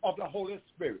temples of the Holy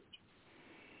Spirit.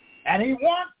 And he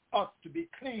wants us to be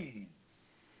clean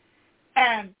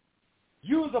and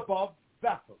usable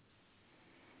vessels.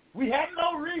 We have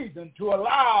no reason to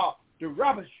allow the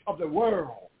rubbish of the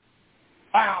world,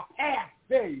 our past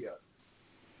failures,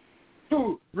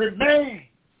 to remain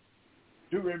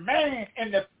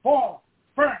in the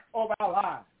forefront of our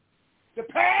lives. The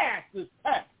past is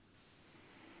past.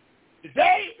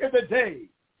 Today is the day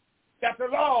that the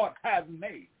Lord has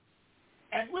made,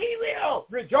 and we will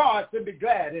rejoice and be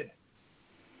glad in it.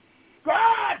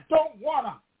 God don't want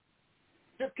us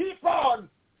to keep on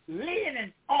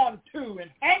leaning on to and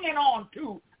hanging on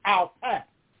to our past,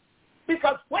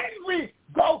 because when we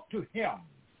go to him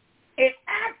and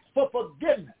ask for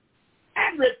forgiveness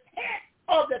and repent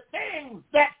of the things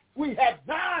that we have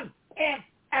done in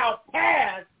our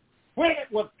past, when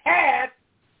it was past,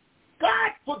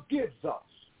 God forgives us,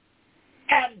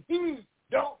 and he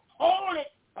don't hold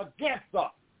it against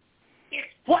us. It's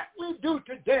what we do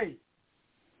today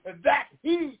that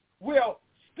he will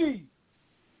see.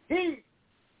 He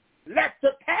lets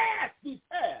the past be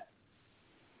past,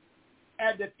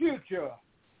 and the future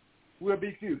will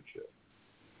be future.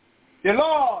 The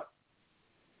Lord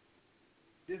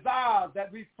desires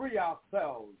that we free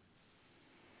ourselves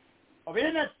of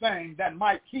anything that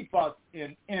might keep us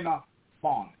in inner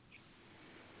bondage.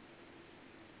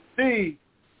 See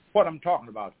what I'm talking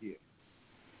about here.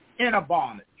 Inner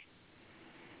bondage.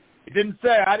 I didn't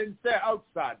say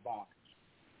outside bondage.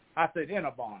 I said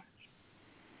inner bondage.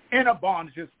 Inner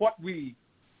bondage is what we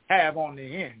have on the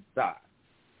inside.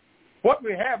 What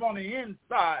we have on the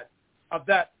inside of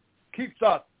that keeps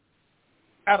us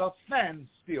at a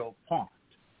standstill point.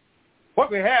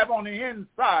 What we have on the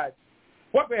inside,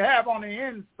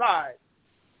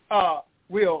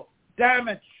 will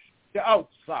damage the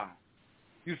outside.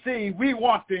 You see, we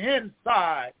want the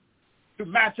inside to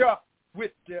match up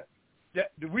with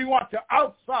we want the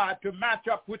outside to match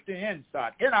up with the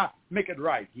inside. Can I make it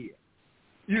right here?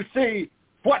 You see,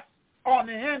 what's on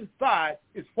the inside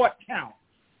is what counts.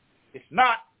 It's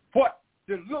not what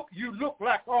you look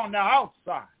like on the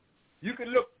outside. You can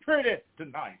look pretty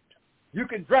tonight. You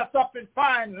can dress up in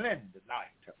fine linen tonight.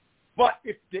 But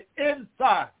if the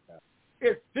inside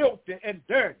is filthy and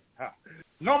dirty,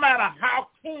 no matter how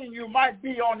clean you might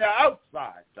be on the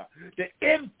outside, the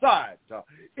inside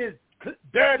is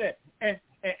dirty, and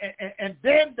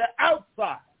then the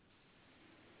outside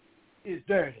is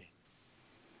dirty.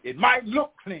 It might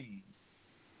look clean,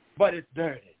 but it's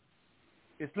dirty.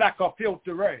 It's like a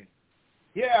filthy rain.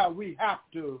 Here we have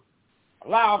to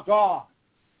allow God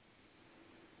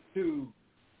to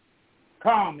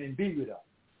come and be with us.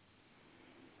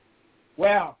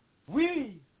 Well,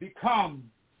 we become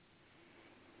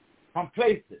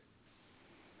complacent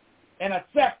and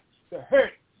accept the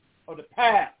hurts of the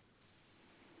past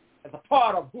as a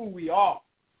part of who we are.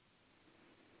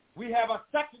 We have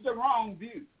accepted the wrong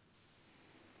view,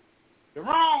 the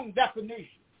wrong definition,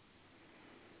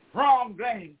 wrong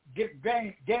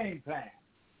game plan.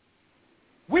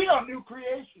 We are new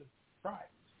creations, Christ.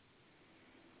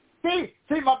 See,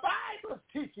 my Bible is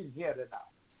teaching here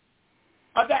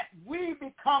tonight that we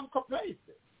become complacent.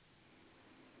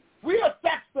 We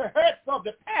accept the hurts of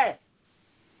the past.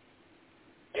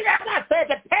 You know, I said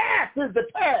the past is the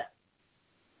past.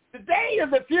 Today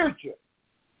is the future.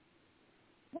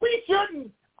 We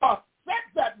shouldn't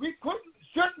accept that. We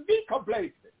shouldn't be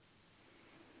complacent.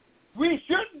 We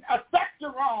shouldn't accept the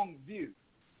wrong view,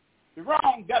 the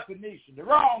wrong definition, the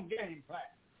wrong game plan.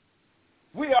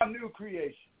 We are new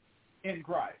creation in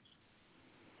Christ.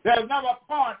 There's never a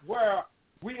point where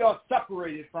we are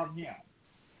separated from him.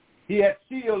 He has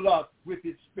sealed us with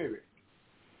his spirit.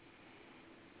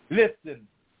 Listen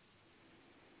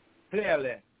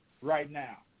clearly right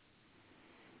now.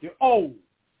 The old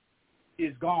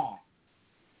is gone,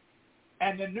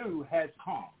 and the new has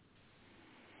come.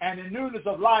 And the newness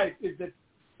of life is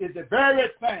the very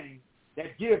thing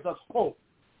that gives us hope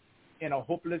in a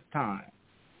hopeless time.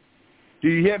 Do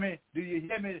you hear me? Do you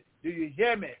hear me? Do you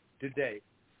hear me today?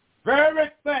 Very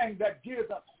thing that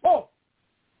gives us hope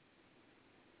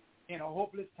in a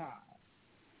hopeless time.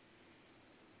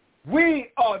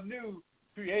 We are new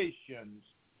creations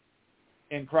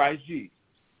in Christ Jesus.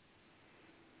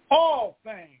 All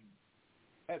things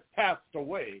have passed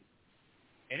away,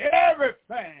 and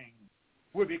everything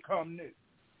will become new.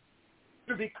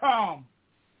 To become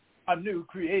a new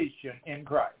creation in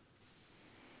Christ.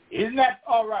 Isn't that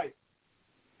all right?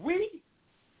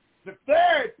 The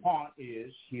third point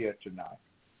is here tonight.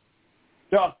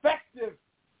 The effective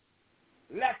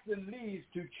lesson leads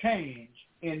to change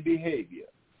in behavior.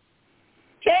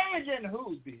 Change in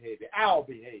whose behavior? Our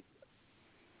behavior.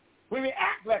 When we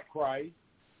act like Christ,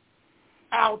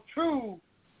 our true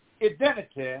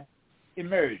identity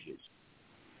emerges.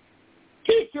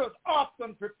 Teachers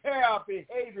often prepare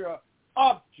behavioral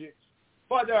objects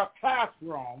for their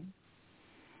classroom.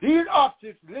 These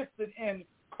objects listed in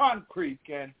concrete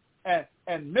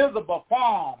and miserable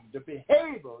form the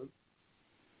behaviors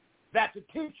that the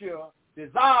teacher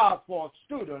desires for a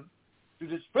student to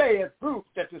display as proof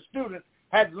that the student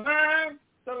has learned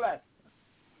the lesson.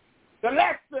 The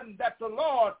lesson that the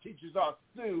Lord teaches us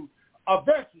through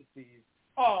adversities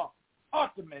are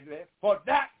ultimately for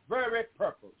that very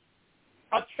purpose.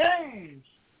 A changed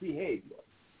behavior,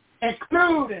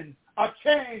 including a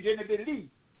change in the belief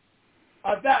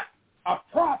that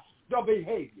prompts the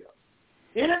behavior.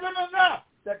 It isn't enough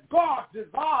that God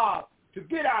desires to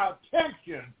get our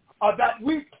attention or that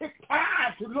we take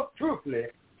time to look truthfully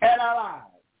at our lives.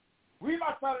 We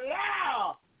must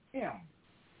allow him.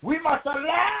 We must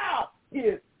allow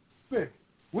his Spirit.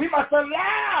 We must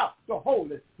allow the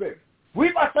Holy Spirit.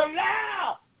 We must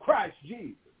allow Christ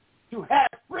Jesus to have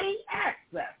free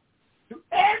access to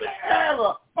every area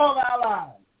of our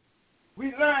lives.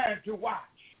 We learn to watch.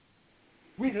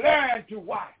 We learn to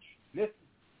watch. Listen.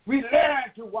 We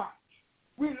learn to watch.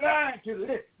 We learn to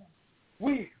listen.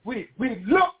 We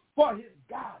look for his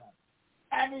guidance,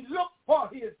 and we look for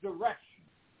his direction.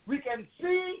 We can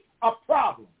see a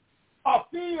problem, or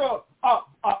feel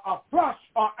a flush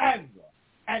or anger,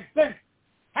 and think,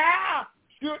 how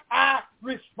should I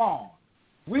respond?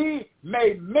 We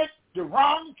may make the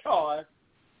wrong choice,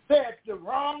 said the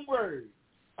wrong words,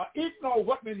 or ignore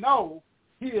what we know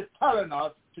he is telling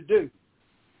us to do.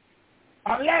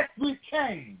 Unless we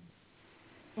change,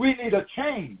 we need a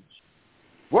change.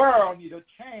 World need a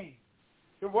change.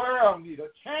 The world need a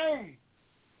change.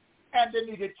 And they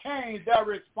need to change their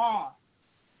response.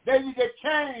 They need to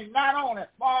change not only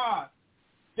response,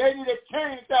 they need to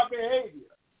change their behavior.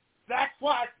 That's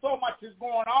why so much is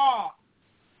going on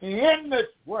in this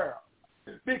world.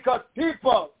 Because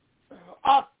people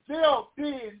are still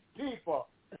being people.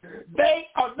 They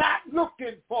are not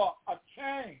looking for a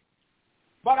change.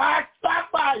 But I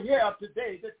stopped by here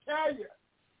today to tell you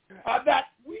that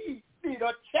we need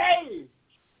a change.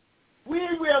 We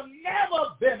will never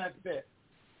benefit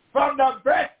from the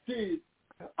adversity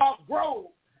of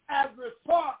growth as a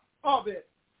result of it.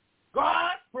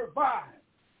 God provides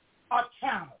a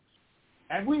challenge,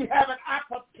 and we have an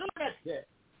opportunity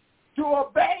to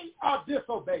obey or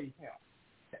disobey him.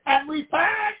 And we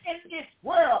find in this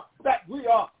world that we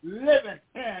are living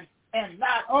in and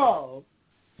not of,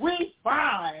 we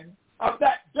find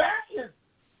that there is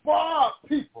more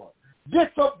people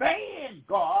disobeying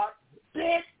God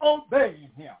than obeying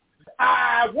him.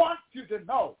 I want you to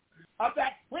know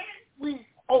that when we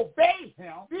obey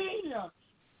him, obedience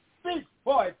speaks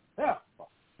for itself.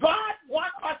 God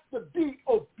wants us to be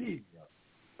obedient.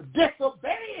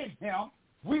 Disobeying him,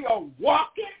 we are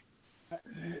walking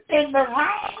in the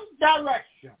wrong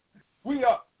direction. We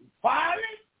are following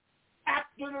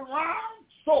after the wrong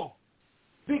source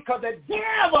because the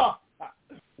devil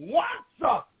wants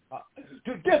us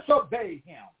to disobey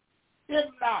him.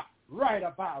 It's not right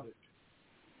about it.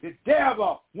 The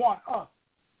devil wants us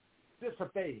to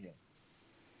disobey him.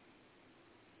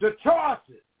 The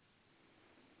choices,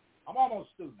 I'm almost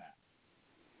through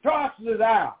now. Choices is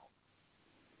ours.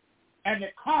 And the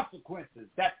consequences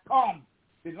that come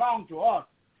belong to us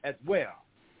as well.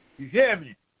 You hear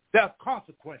me? There's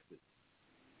consequences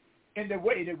in the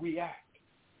way that we act.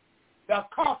 There's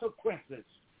consequences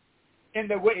in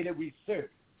the way that we serve.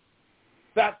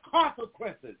 There's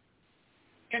consequences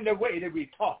in the way that we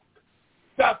talk.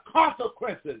 There's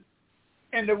consequences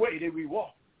in the way that we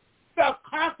walk. There's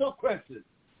consequences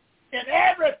in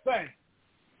everything.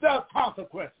 There's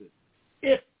consequences.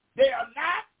 If they are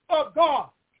not of God,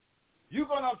 you're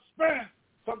going to experience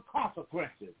some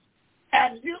consequences.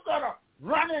 And you're going to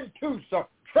run into some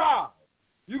trials.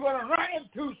 You're going to run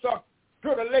into some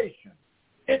tribulation.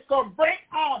 It's going to bring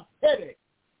on headache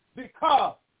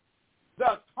because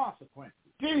there's consequences.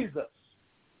 Jesus.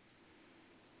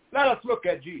 Let us look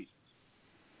at Jesus.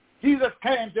 Jesus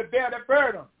came to bear the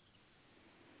burdens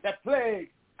that plague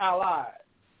our lives.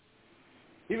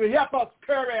 He will help us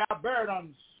carry our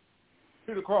burdens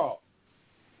to the cross.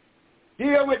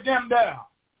 Deal with them there.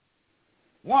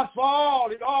 Once for all,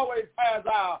 he always has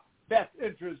our best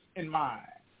interest in mind.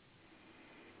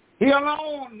 He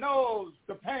alone knows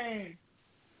the pain,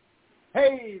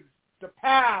 paves the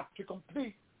path to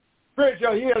complete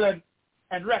spiritual healing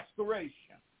and restoration.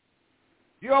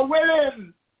 You are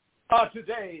willing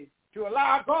today to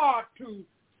allow God to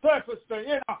surface the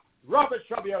inner rubbish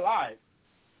of your life.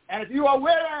 And if you are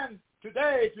willing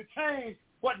today to change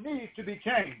what needs to be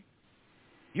changed,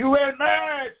 you will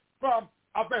emerge from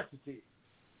adversity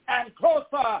and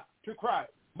closer to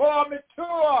Christ, more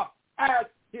mature as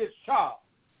his child,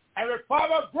 and with far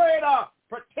greater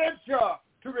potential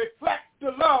to reflect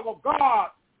the love of God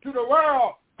to the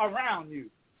world around you.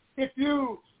 If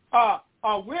you are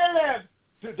willing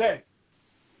today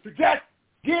to just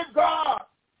give God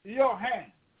your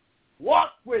hand,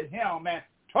 walk with him and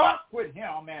talk with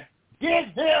him and give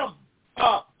him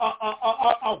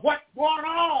what's going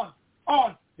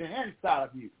on the inside of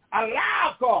you.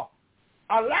 Allow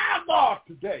God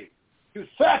today to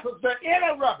surface the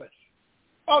inner rubbish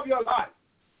of your life.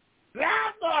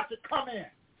 Allow God to come in.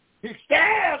 He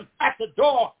stands at the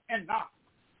door and knocks.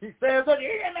 He says that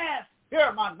any man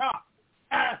hear my knock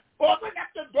and open up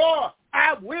the door.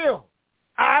 I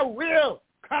will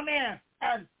come in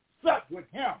and sup with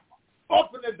him.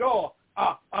 Open the door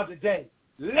of the day.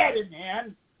 Let him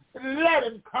in. Let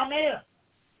him come in.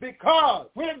 Because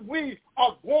when we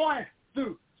are going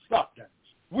through something,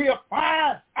 we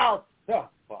find ourselves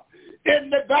in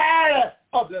the valley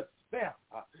of despair.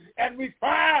 And we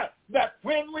find that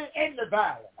when we're in the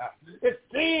valley, it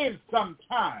seems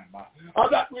sometimes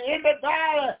that we're in the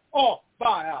valley all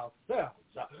by ourselves.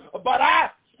 But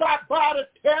I stopped by to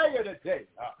tell you today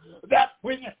that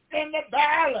when you're in the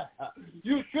valley,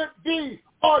 you should be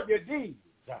on your knees.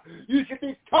 You should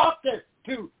be talking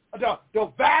to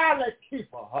the valley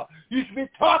keeper. You should be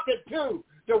talking to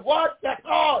the one that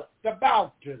calls the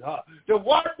mountain, the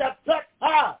one that sits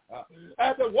high,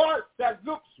 and the one that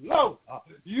looks low.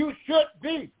 You should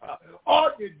be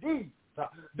on your knees.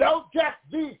 Don't just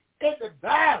be in the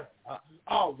valley,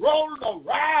 rolling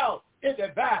around in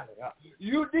the valley.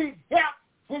 You need help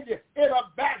when you're in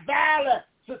a valley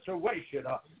situation.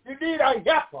 You need a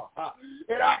helper.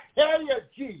 And I tell you,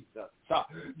 Jesus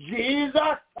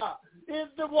is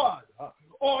the one.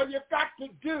 All you got to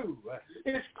do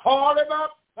is call him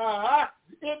up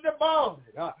in the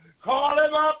morning. Call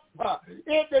him up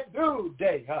in the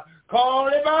noonday. Call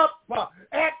him up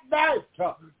at night.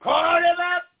 Call him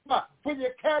up when you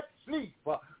can't sleep.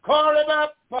 Call him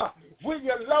up when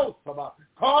you're lonesome.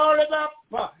 Call him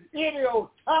up any old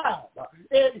time.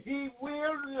 And he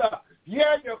will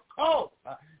hear your call.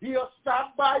 He'll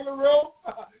stop by your room.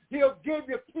 He'll give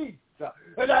you peace.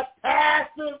 And that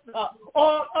passes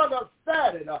all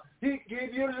understanding. He'll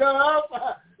give you love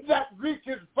that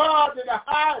reaches far to the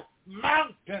highest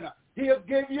mountain. He'll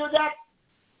give you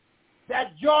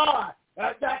that joy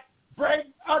that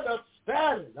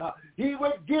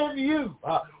give you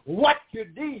what you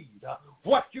need,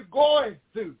 what you're going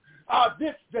through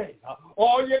this day.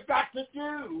 All you got to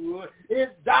do is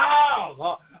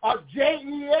dial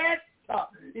JES.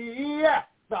 Yes,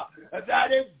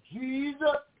 that is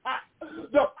Jesus,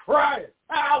 the Christ,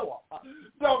 power,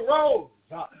 the rose,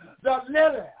 the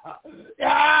lily.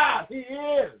 He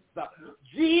is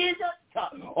Jesus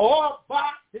all by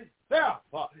himself.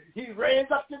 He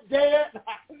raised up the dead.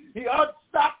 He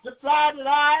unstopped the blinded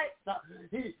eyes.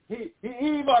 He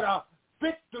even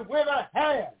fixed the withered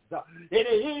hands. And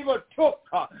he even took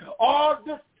all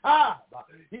this time.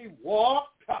 He walked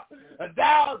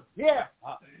down here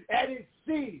and he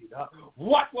seen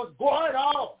what was going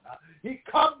on. He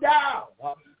come down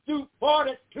through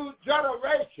 42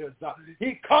 generations.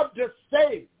 He come to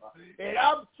save. And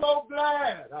I'm so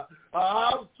glad.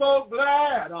 I'm so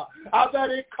glad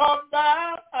that he come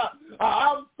down.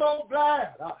 I'm so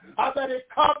glad that he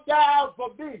come down for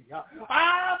me.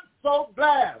 I'm so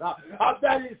glad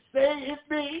that he saved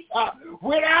me.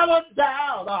 When I was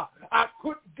down, I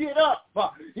couldn't get up.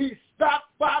 He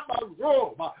stopped by my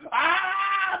room.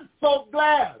 I'm so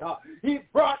glad he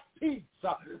brought peace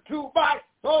to my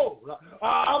soul.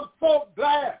 I'm so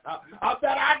glad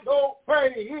that I know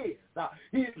where he is.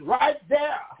 He's right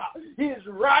there. He's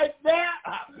right there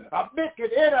making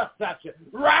intercession.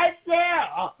 Right there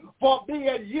for me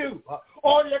and you.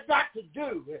 All you got to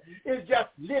do is just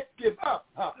lift him up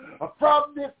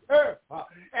from this earth,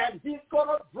 and he's going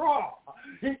to draw.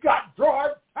 He got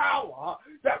drawing power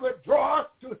that will draw us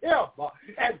to him.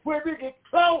 And when we get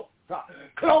close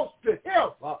to him,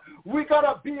 we're going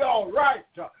to be all right.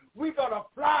 We're going to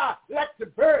fly like the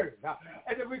bird,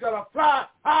 and then we're going to fly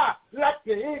high like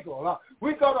the eagle.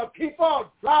 We're going to keep on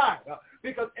flying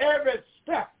because every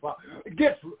step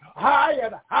gets higher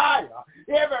and higher.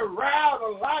 Every round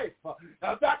of life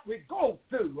that we go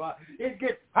through, it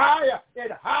gets higher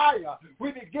and higher.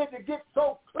 We begin to get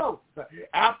so close.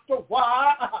 After a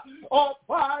while,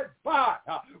 by and by,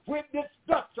 when this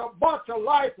such a bunch of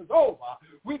life is over,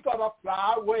 we're going to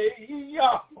fly away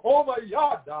over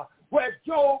yonder where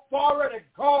Job already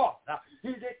gone. He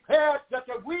declared that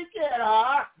the wicked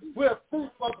will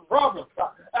cease from trouble,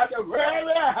 and the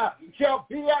weary shall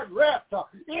be at rest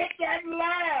in that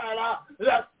land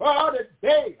that's far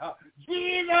today.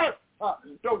 Jesus,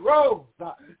 the rose,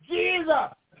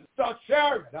 Jesus, the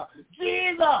chariot,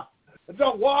 Jesus,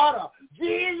 the water,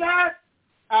 Jesus,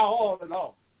 our all in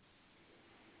all.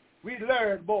 We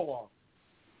learn more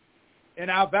in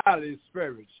our valley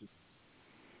spiritually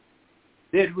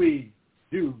did we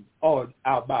do on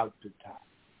our mountaintop.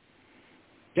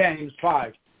 James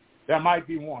 5, there might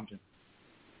be one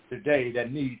today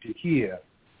that need to hear,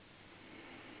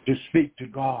 to speak to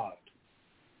God.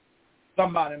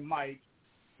 Somebody might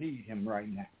need him right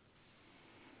now.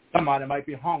 Somebody might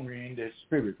be hungry in their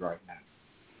spirit right now.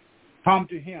 Come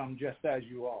to him just as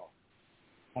you are.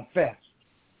 Confess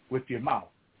with your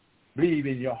mouth. Believe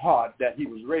in your heart that he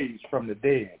was raised from the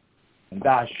dead, and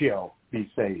thou shalt be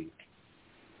saved.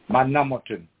 My number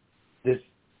to this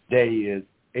day is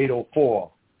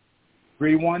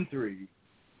 804-313-5877.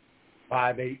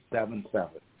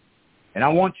 And I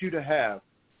want you to have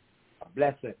a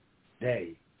blessed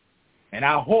day. And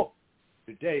I hope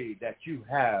today that you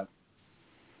have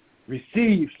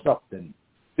received something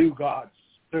through God's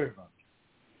servant,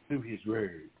 through his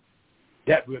word,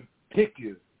 that will pick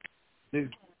you through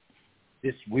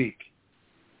this week.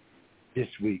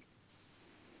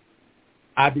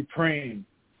 I'll be praying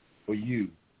for you,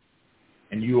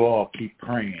 and you all keep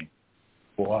praying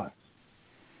for us,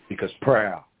 because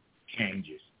prayer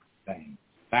changes things.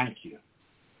 Thank you.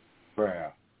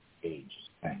 Prayer changes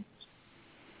things.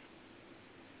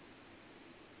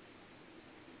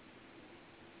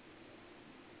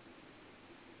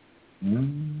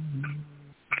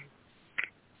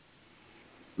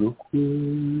 Look where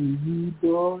he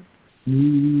brought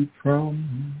me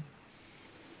from.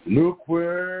 Look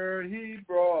where he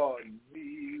brought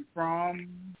me from.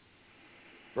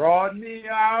 Brought me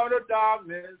out of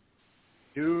darkness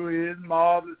to his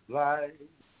marvelous light.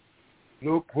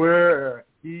 Look where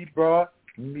he brought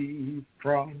me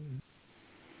from.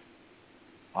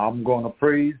 I'm going to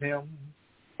praise him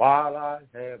while I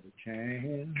have a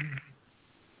chance.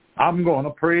 I'm going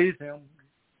to praise him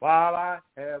while I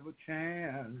have a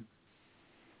chance.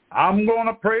 I'm going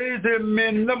to praise him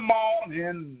in the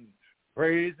morning,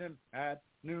 praise him at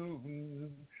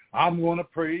noon. I'm going to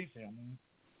praise him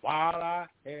while I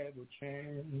have a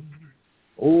chance.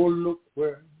 Oh, look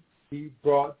where he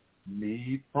brought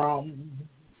me from.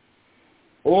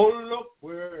 Oh, look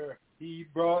where he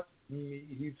brought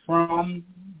me from.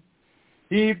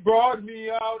 He brought me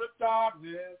out of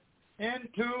darkness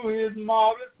into his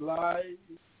marvelous light.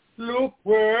 Look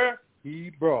where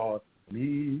he brought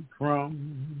me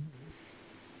from.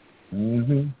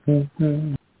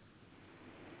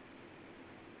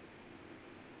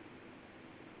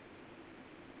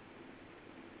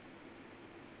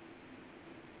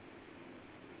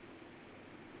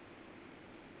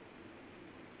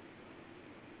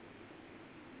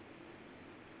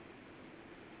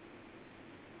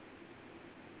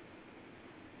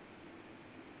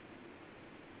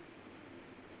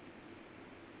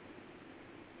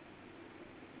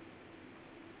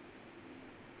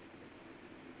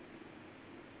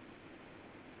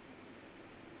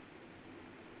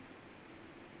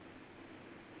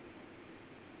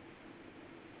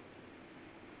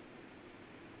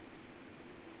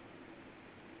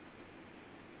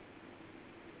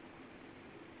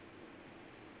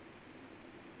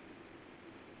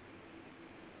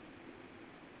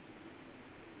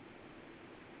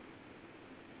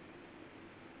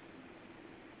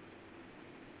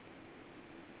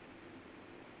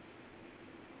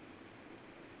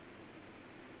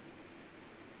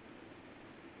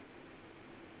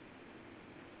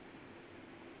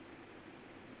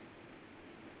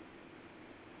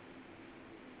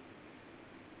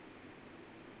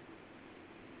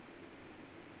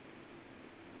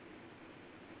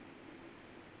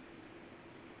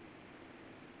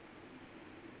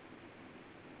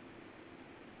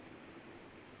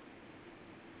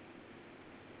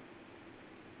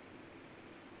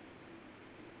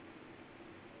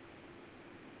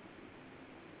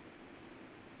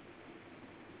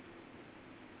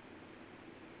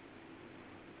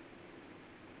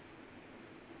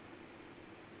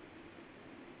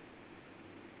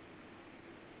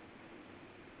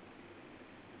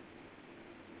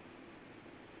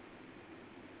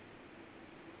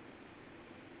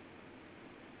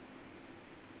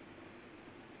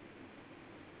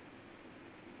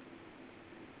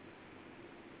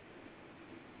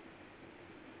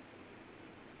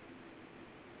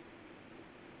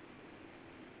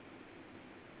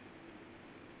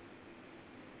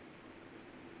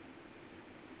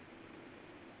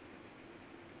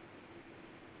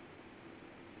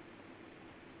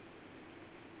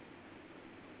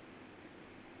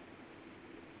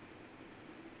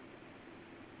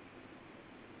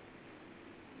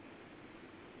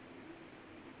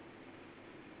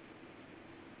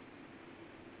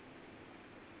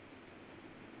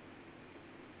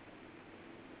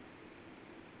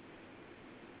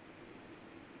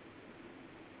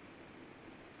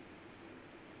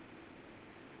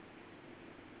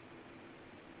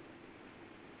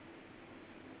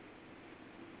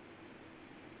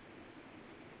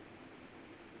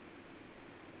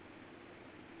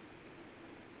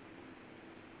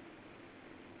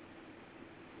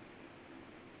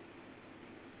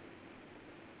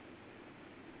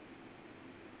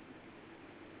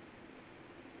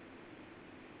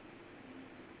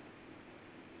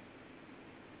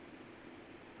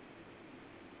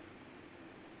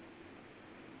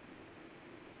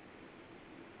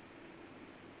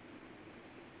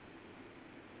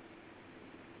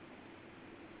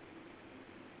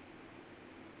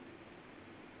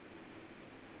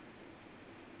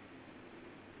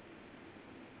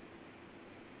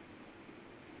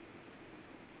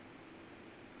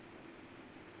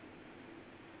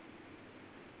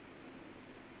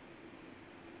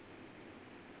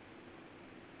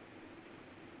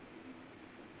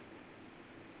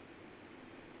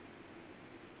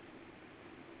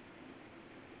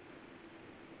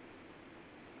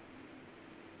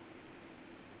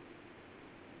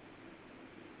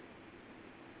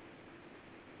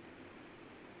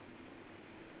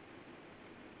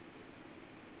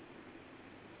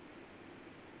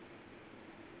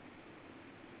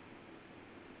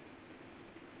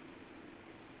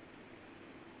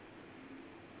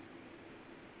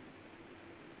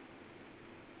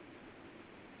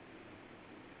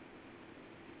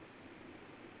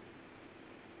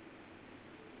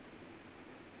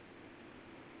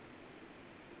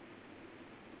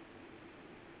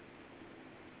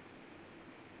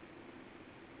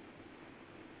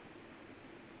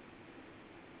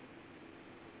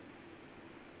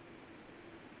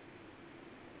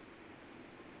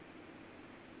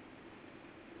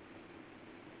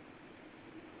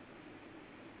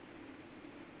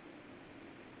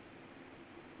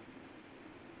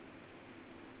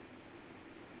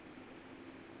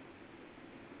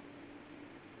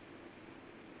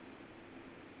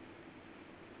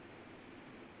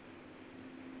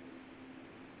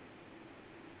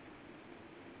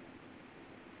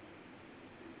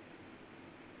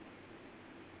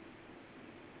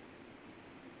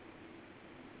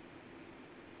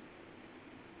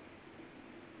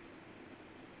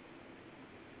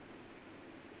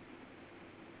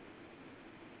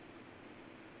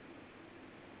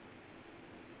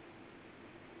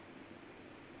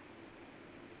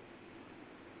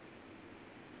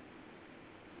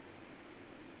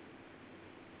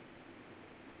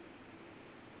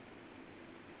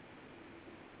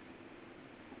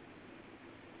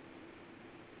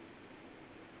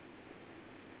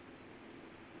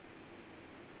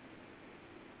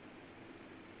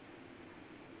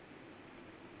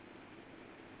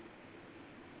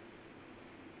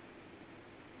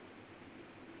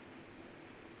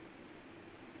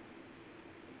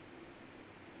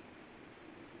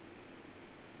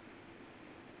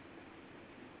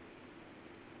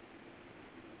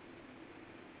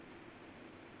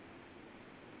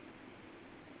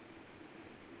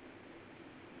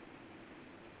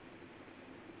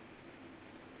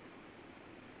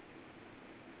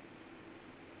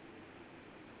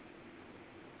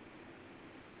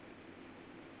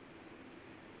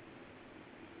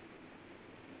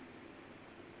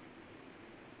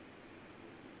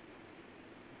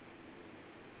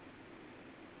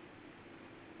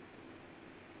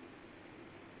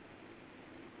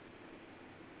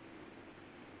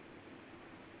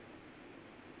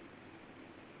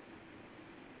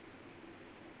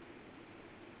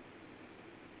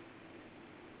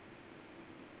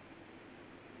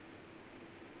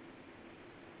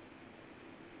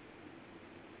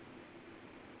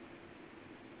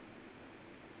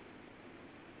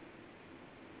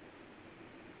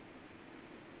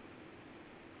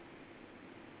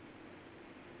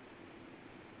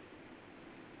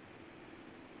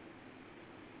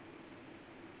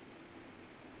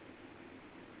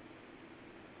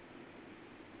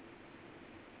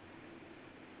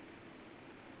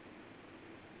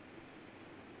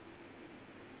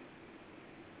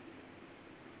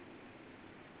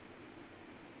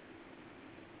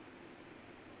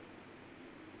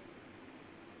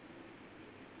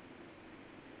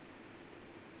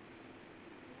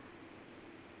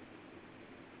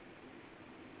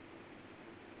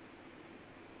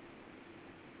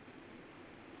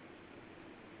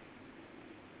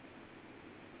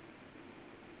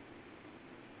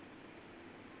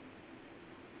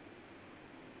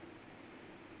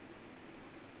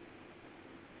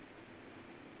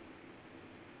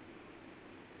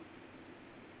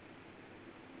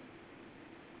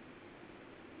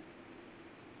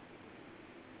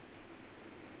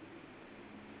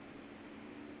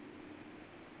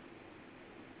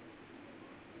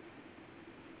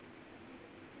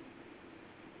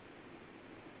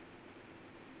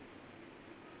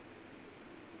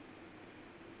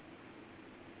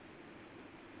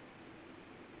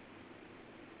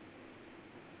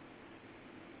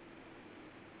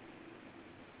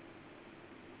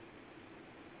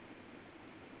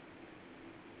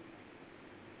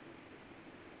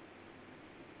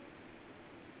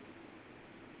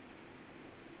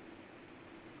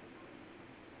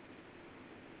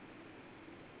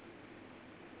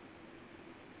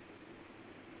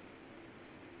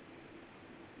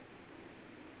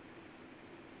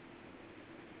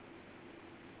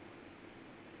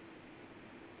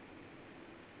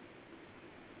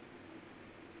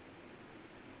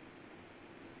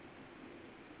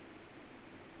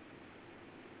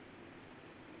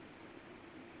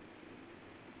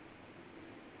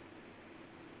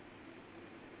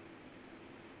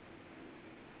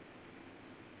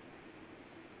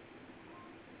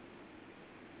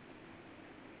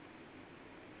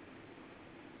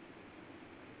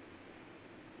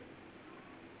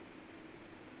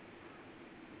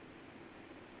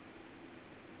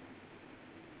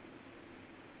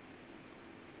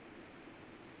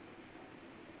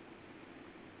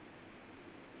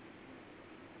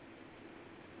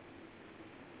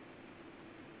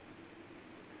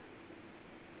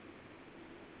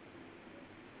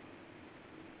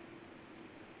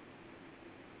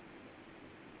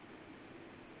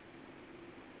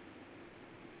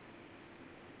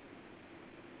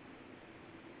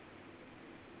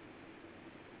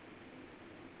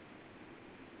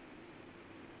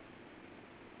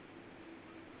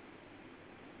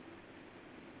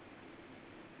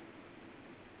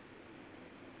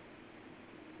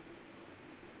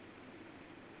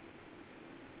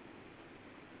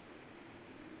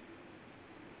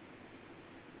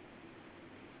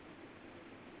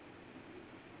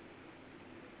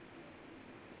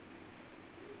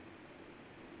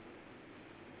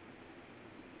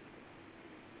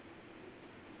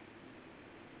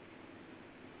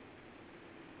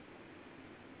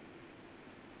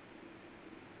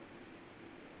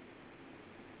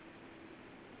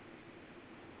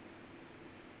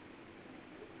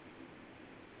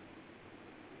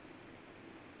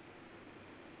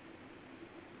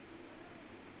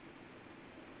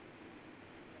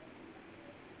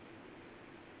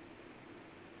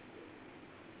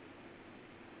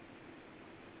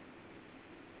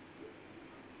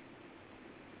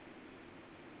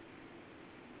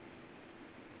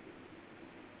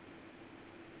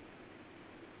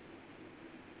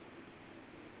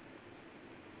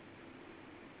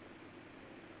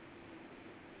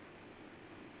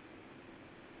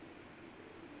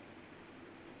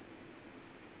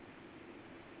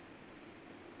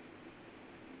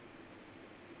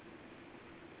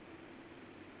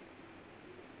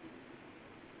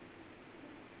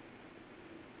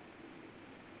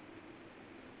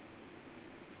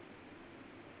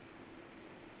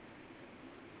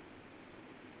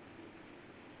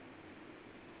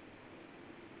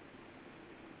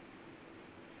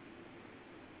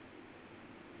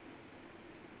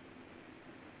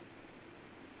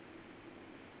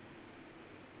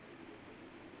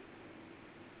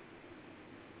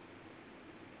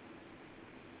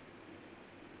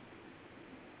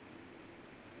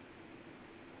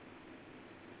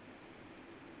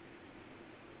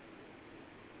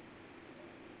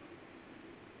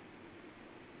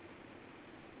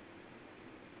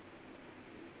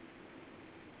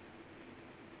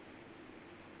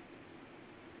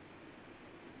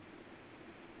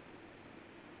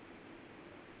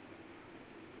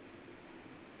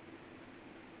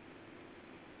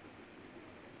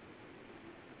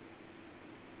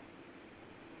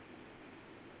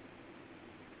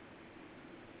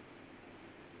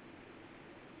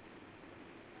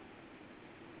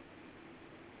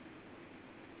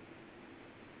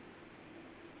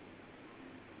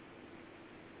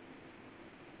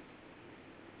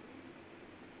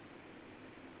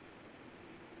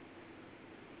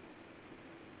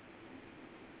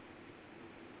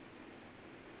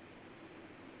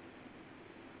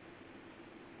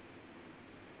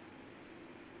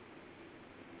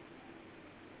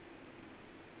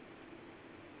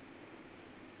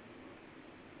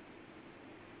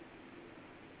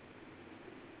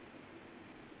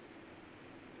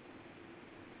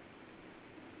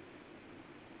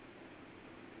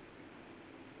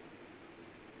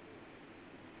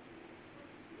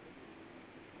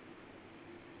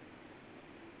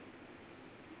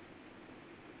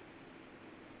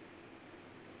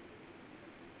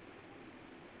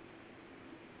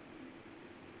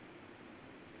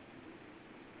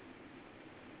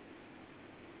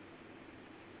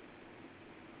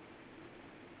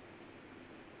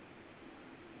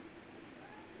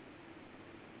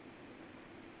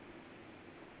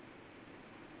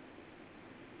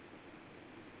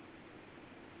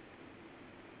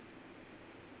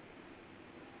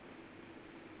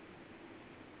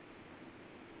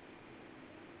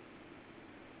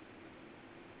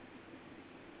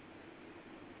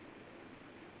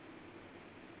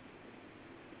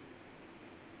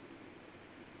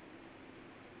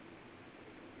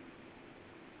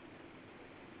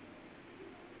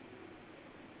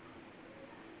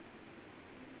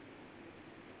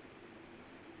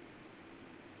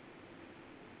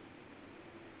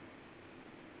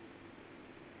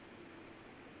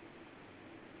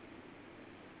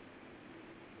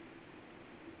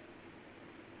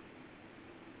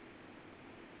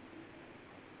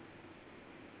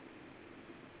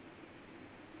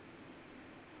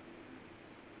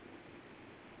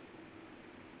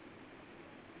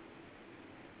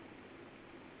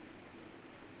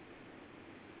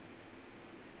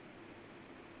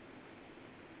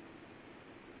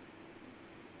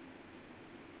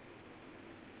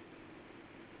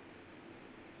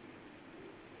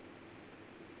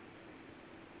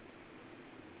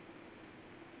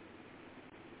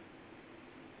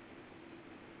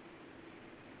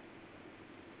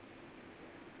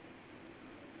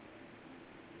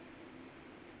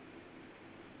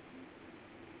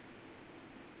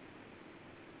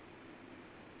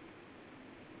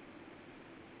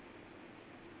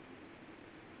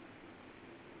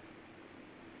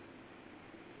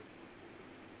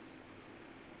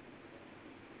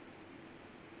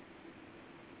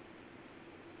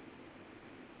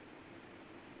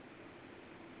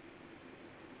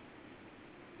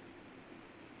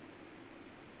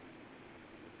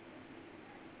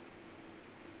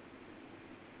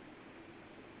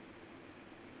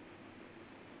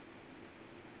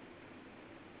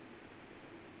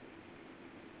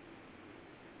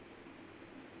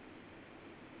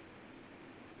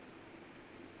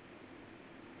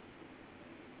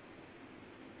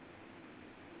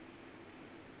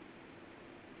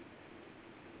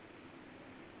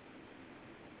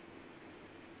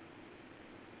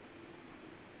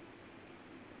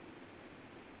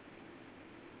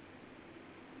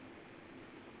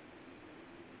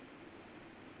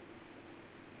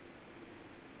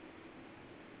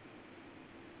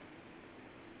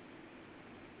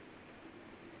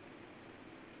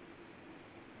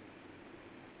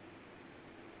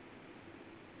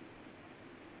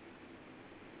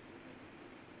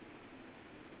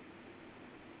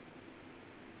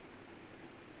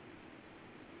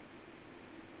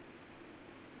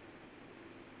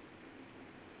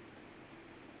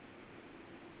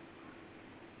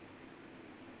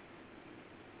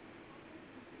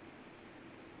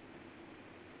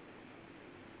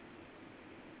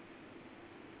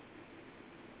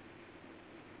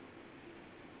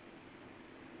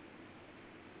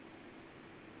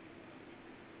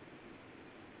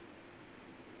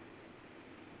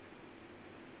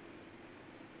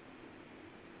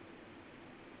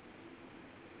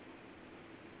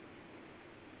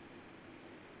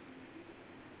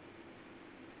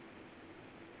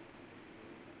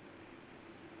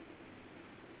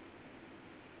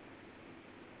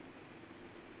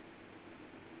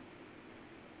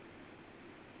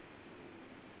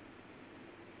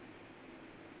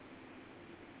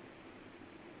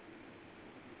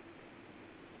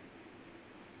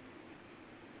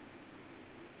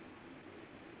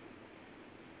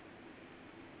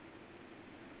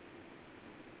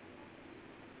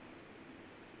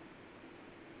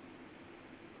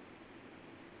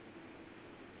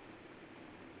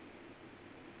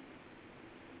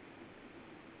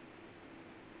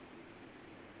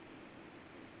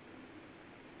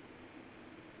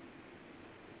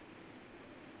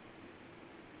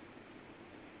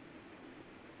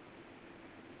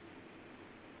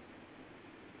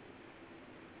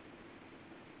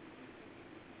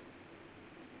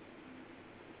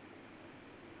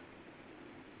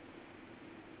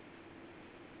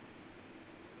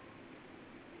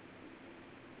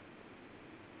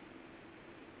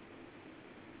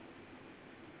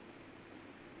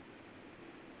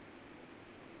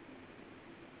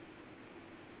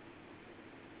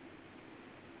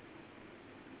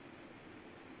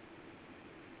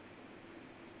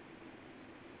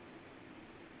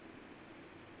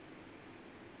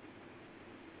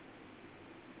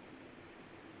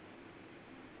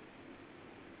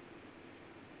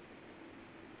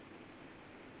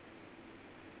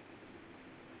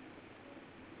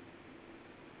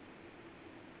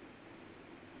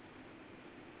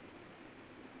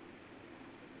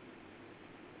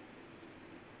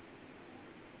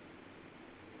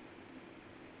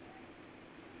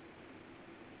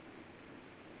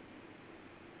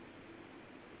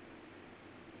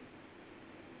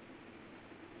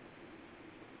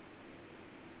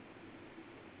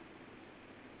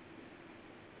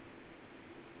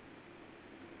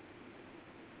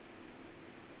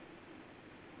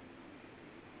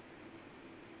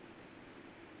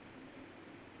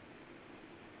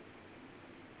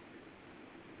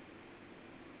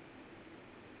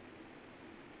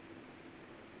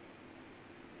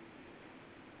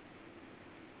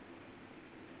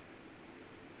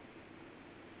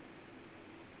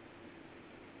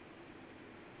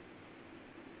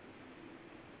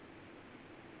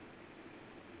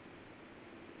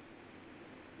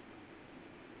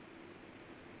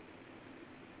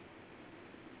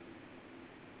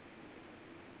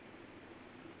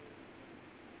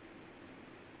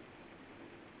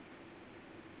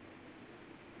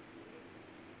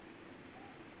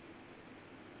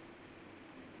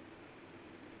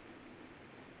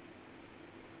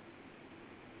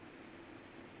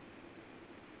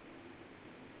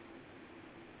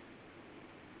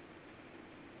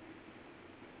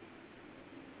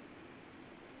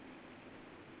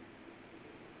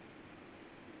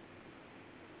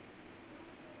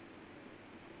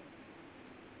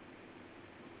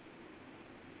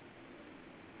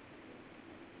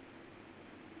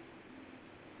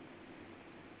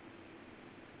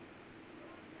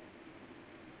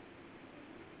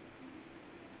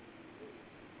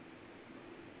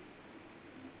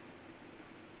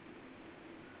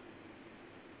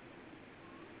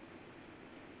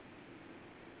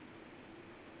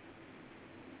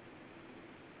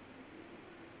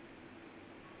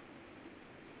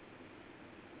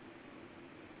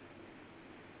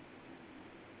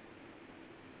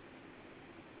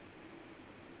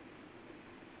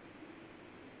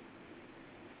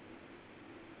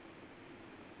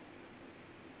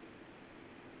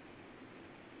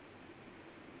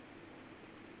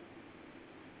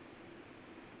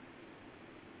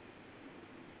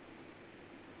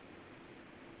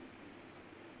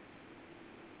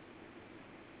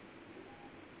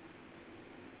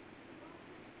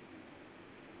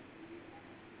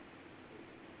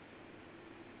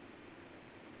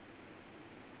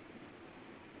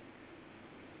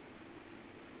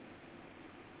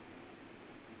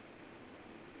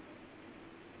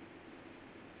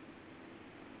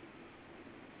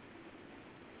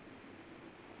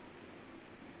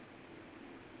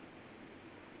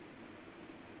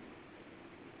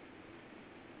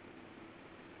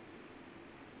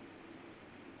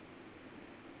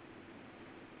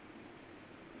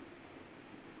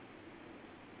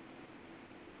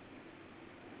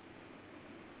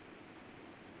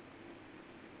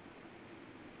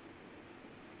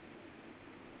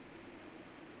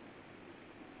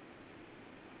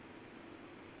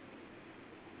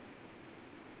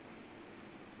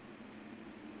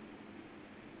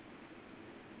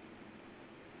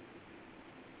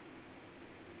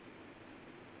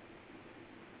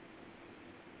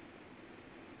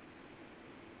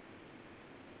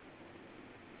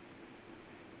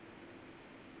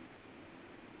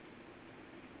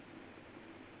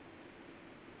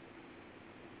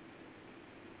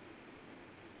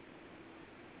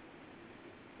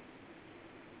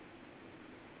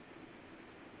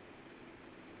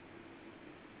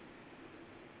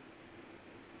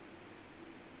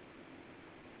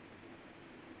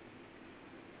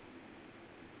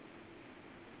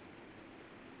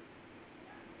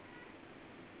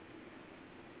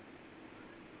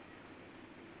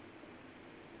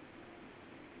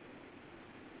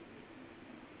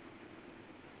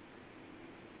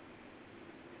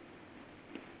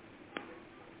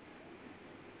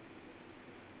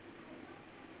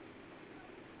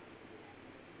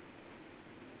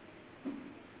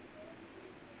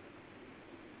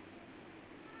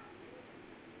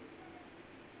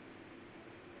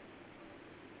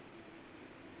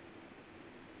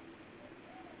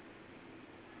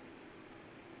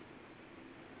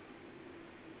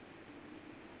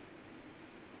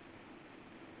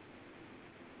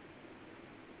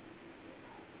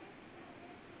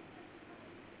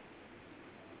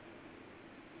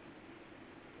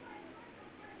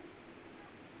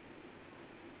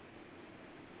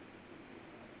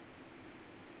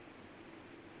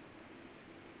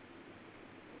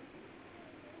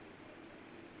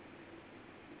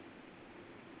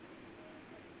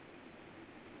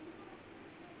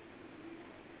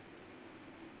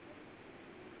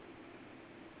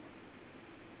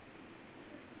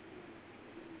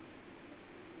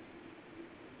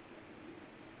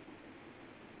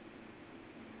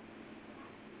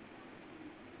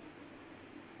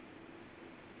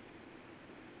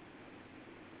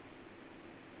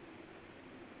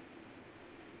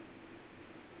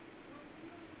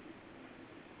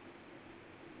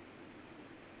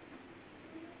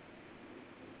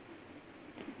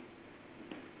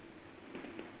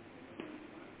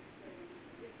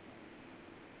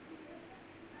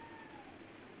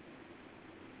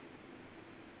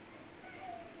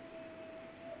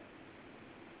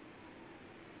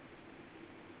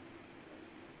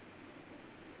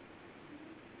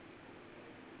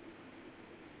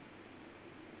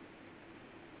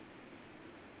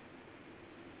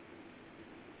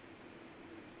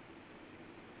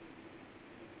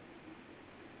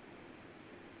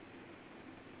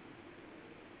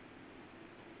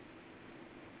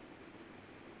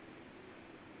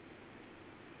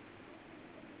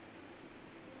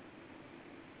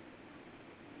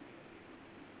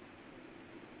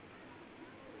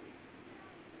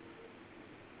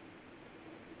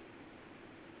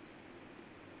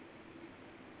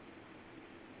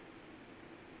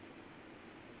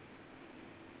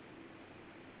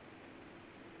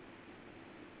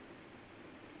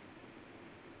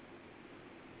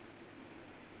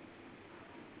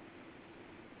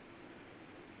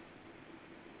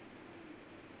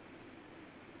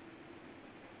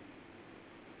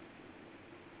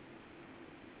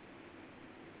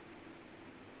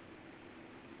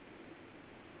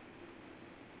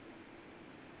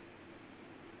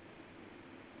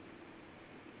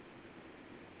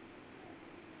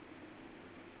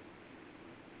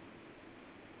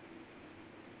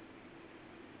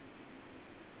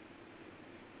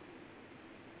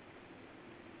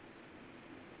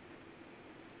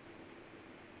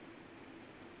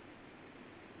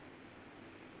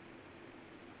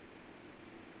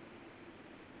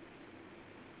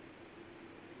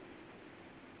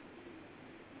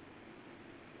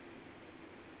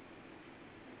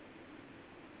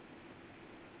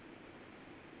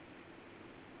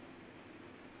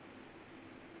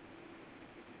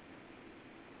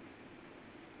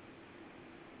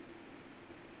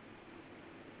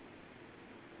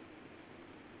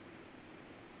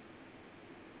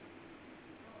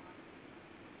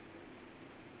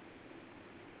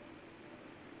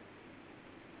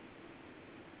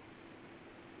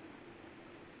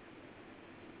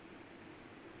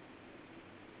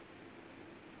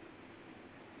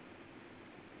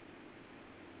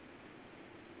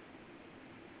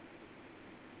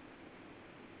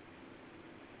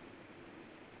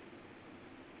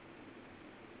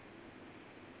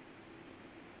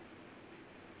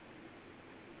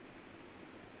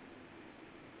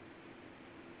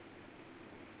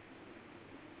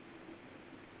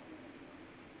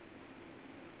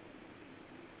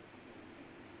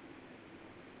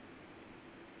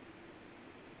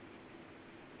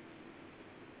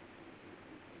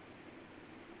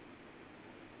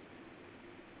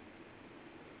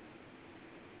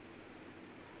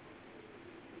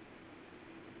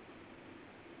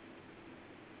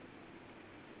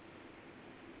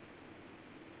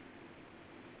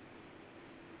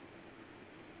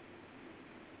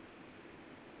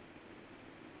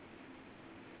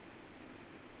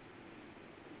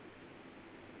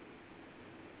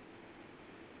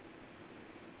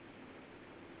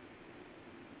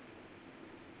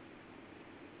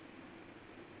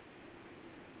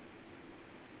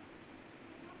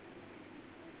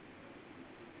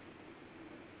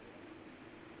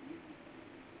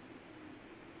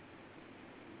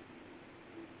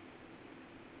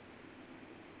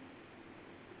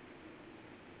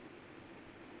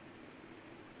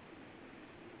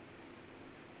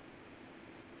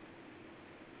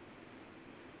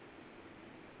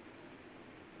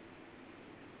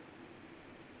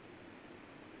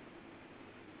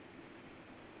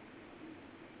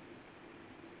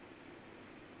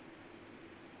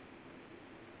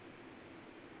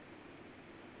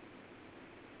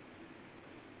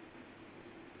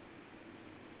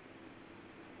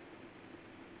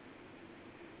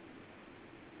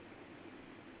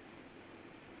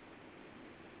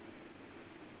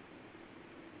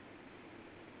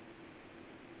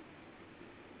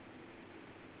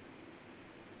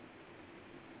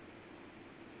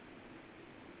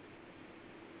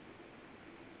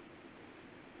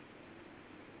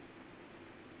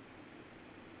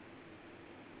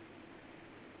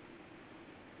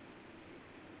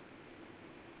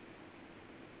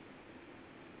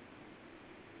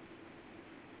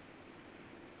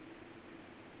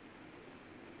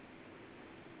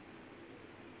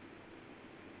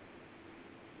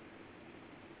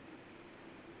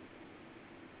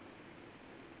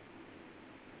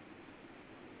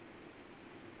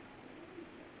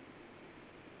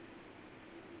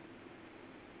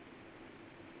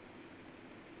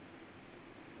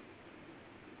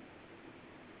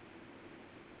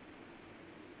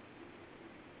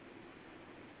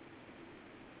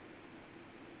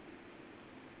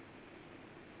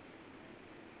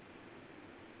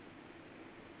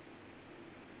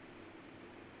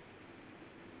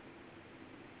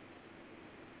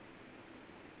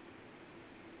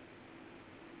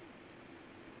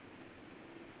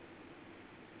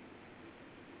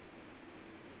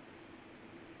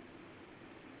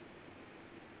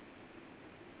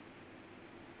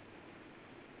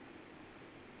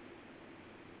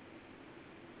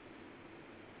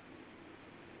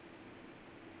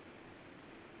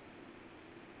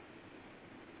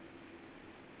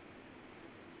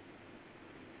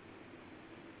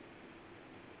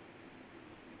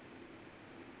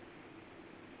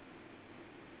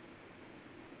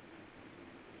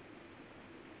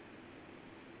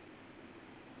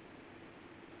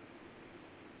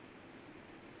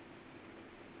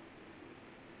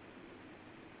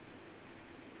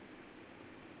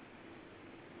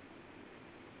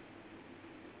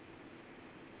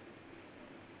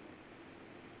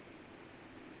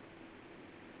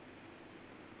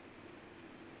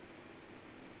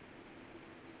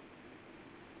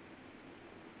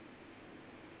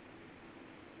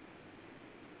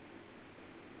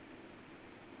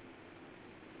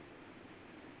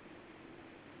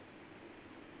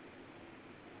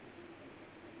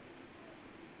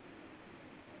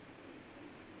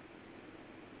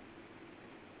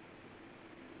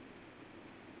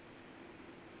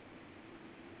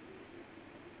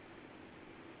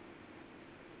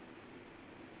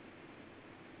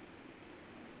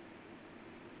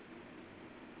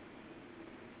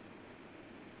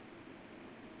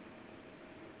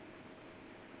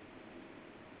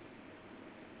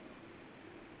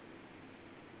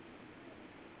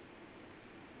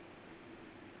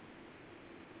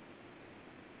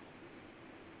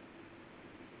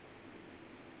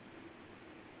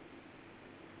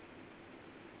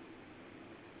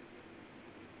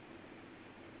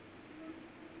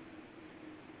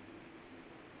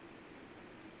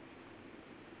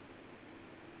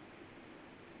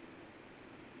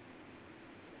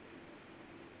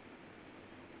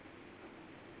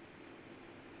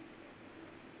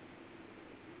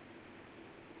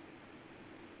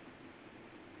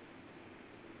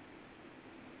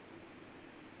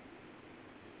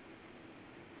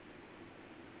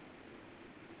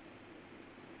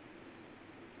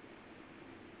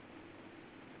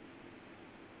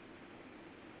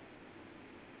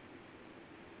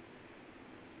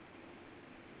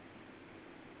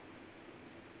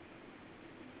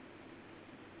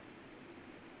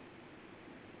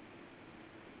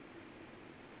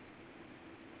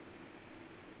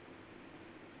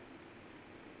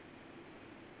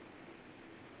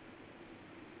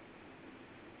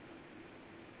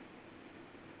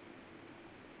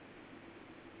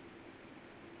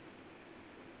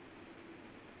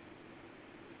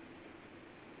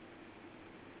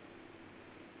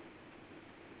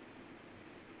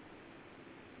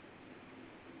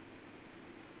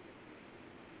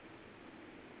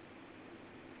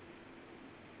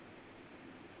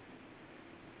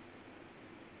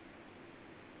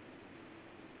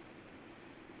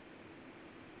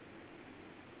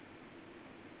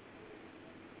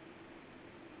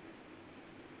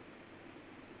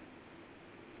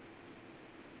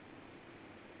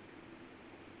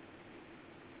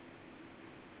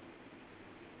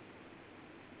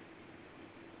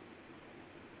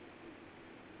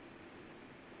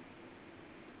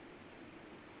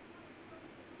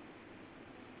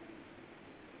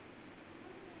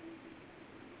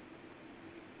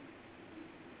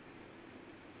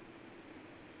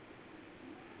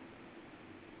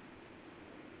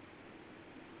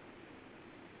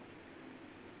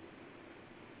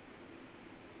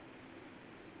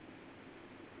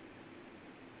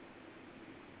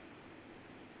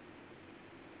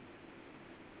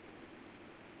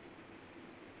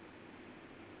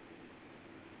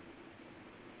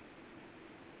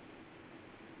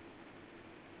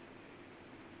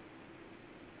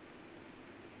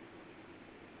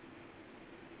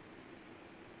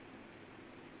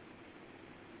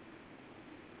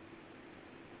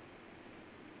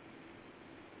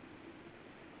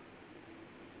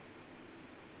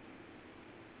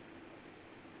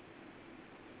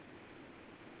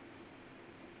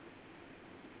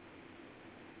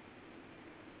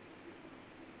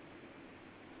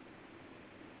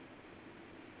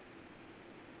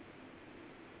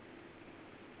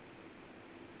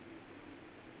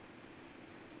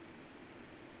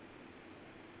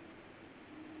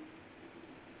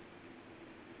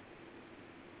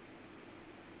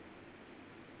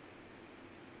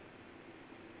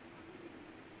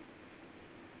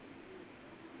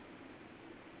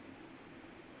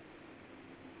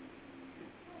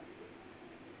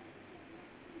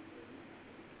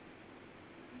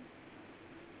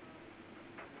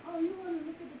 He's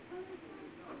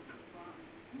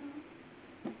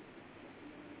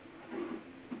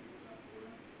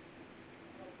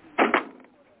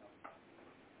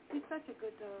such a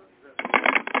good dog.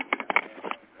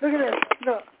 Look at this.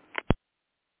 Look.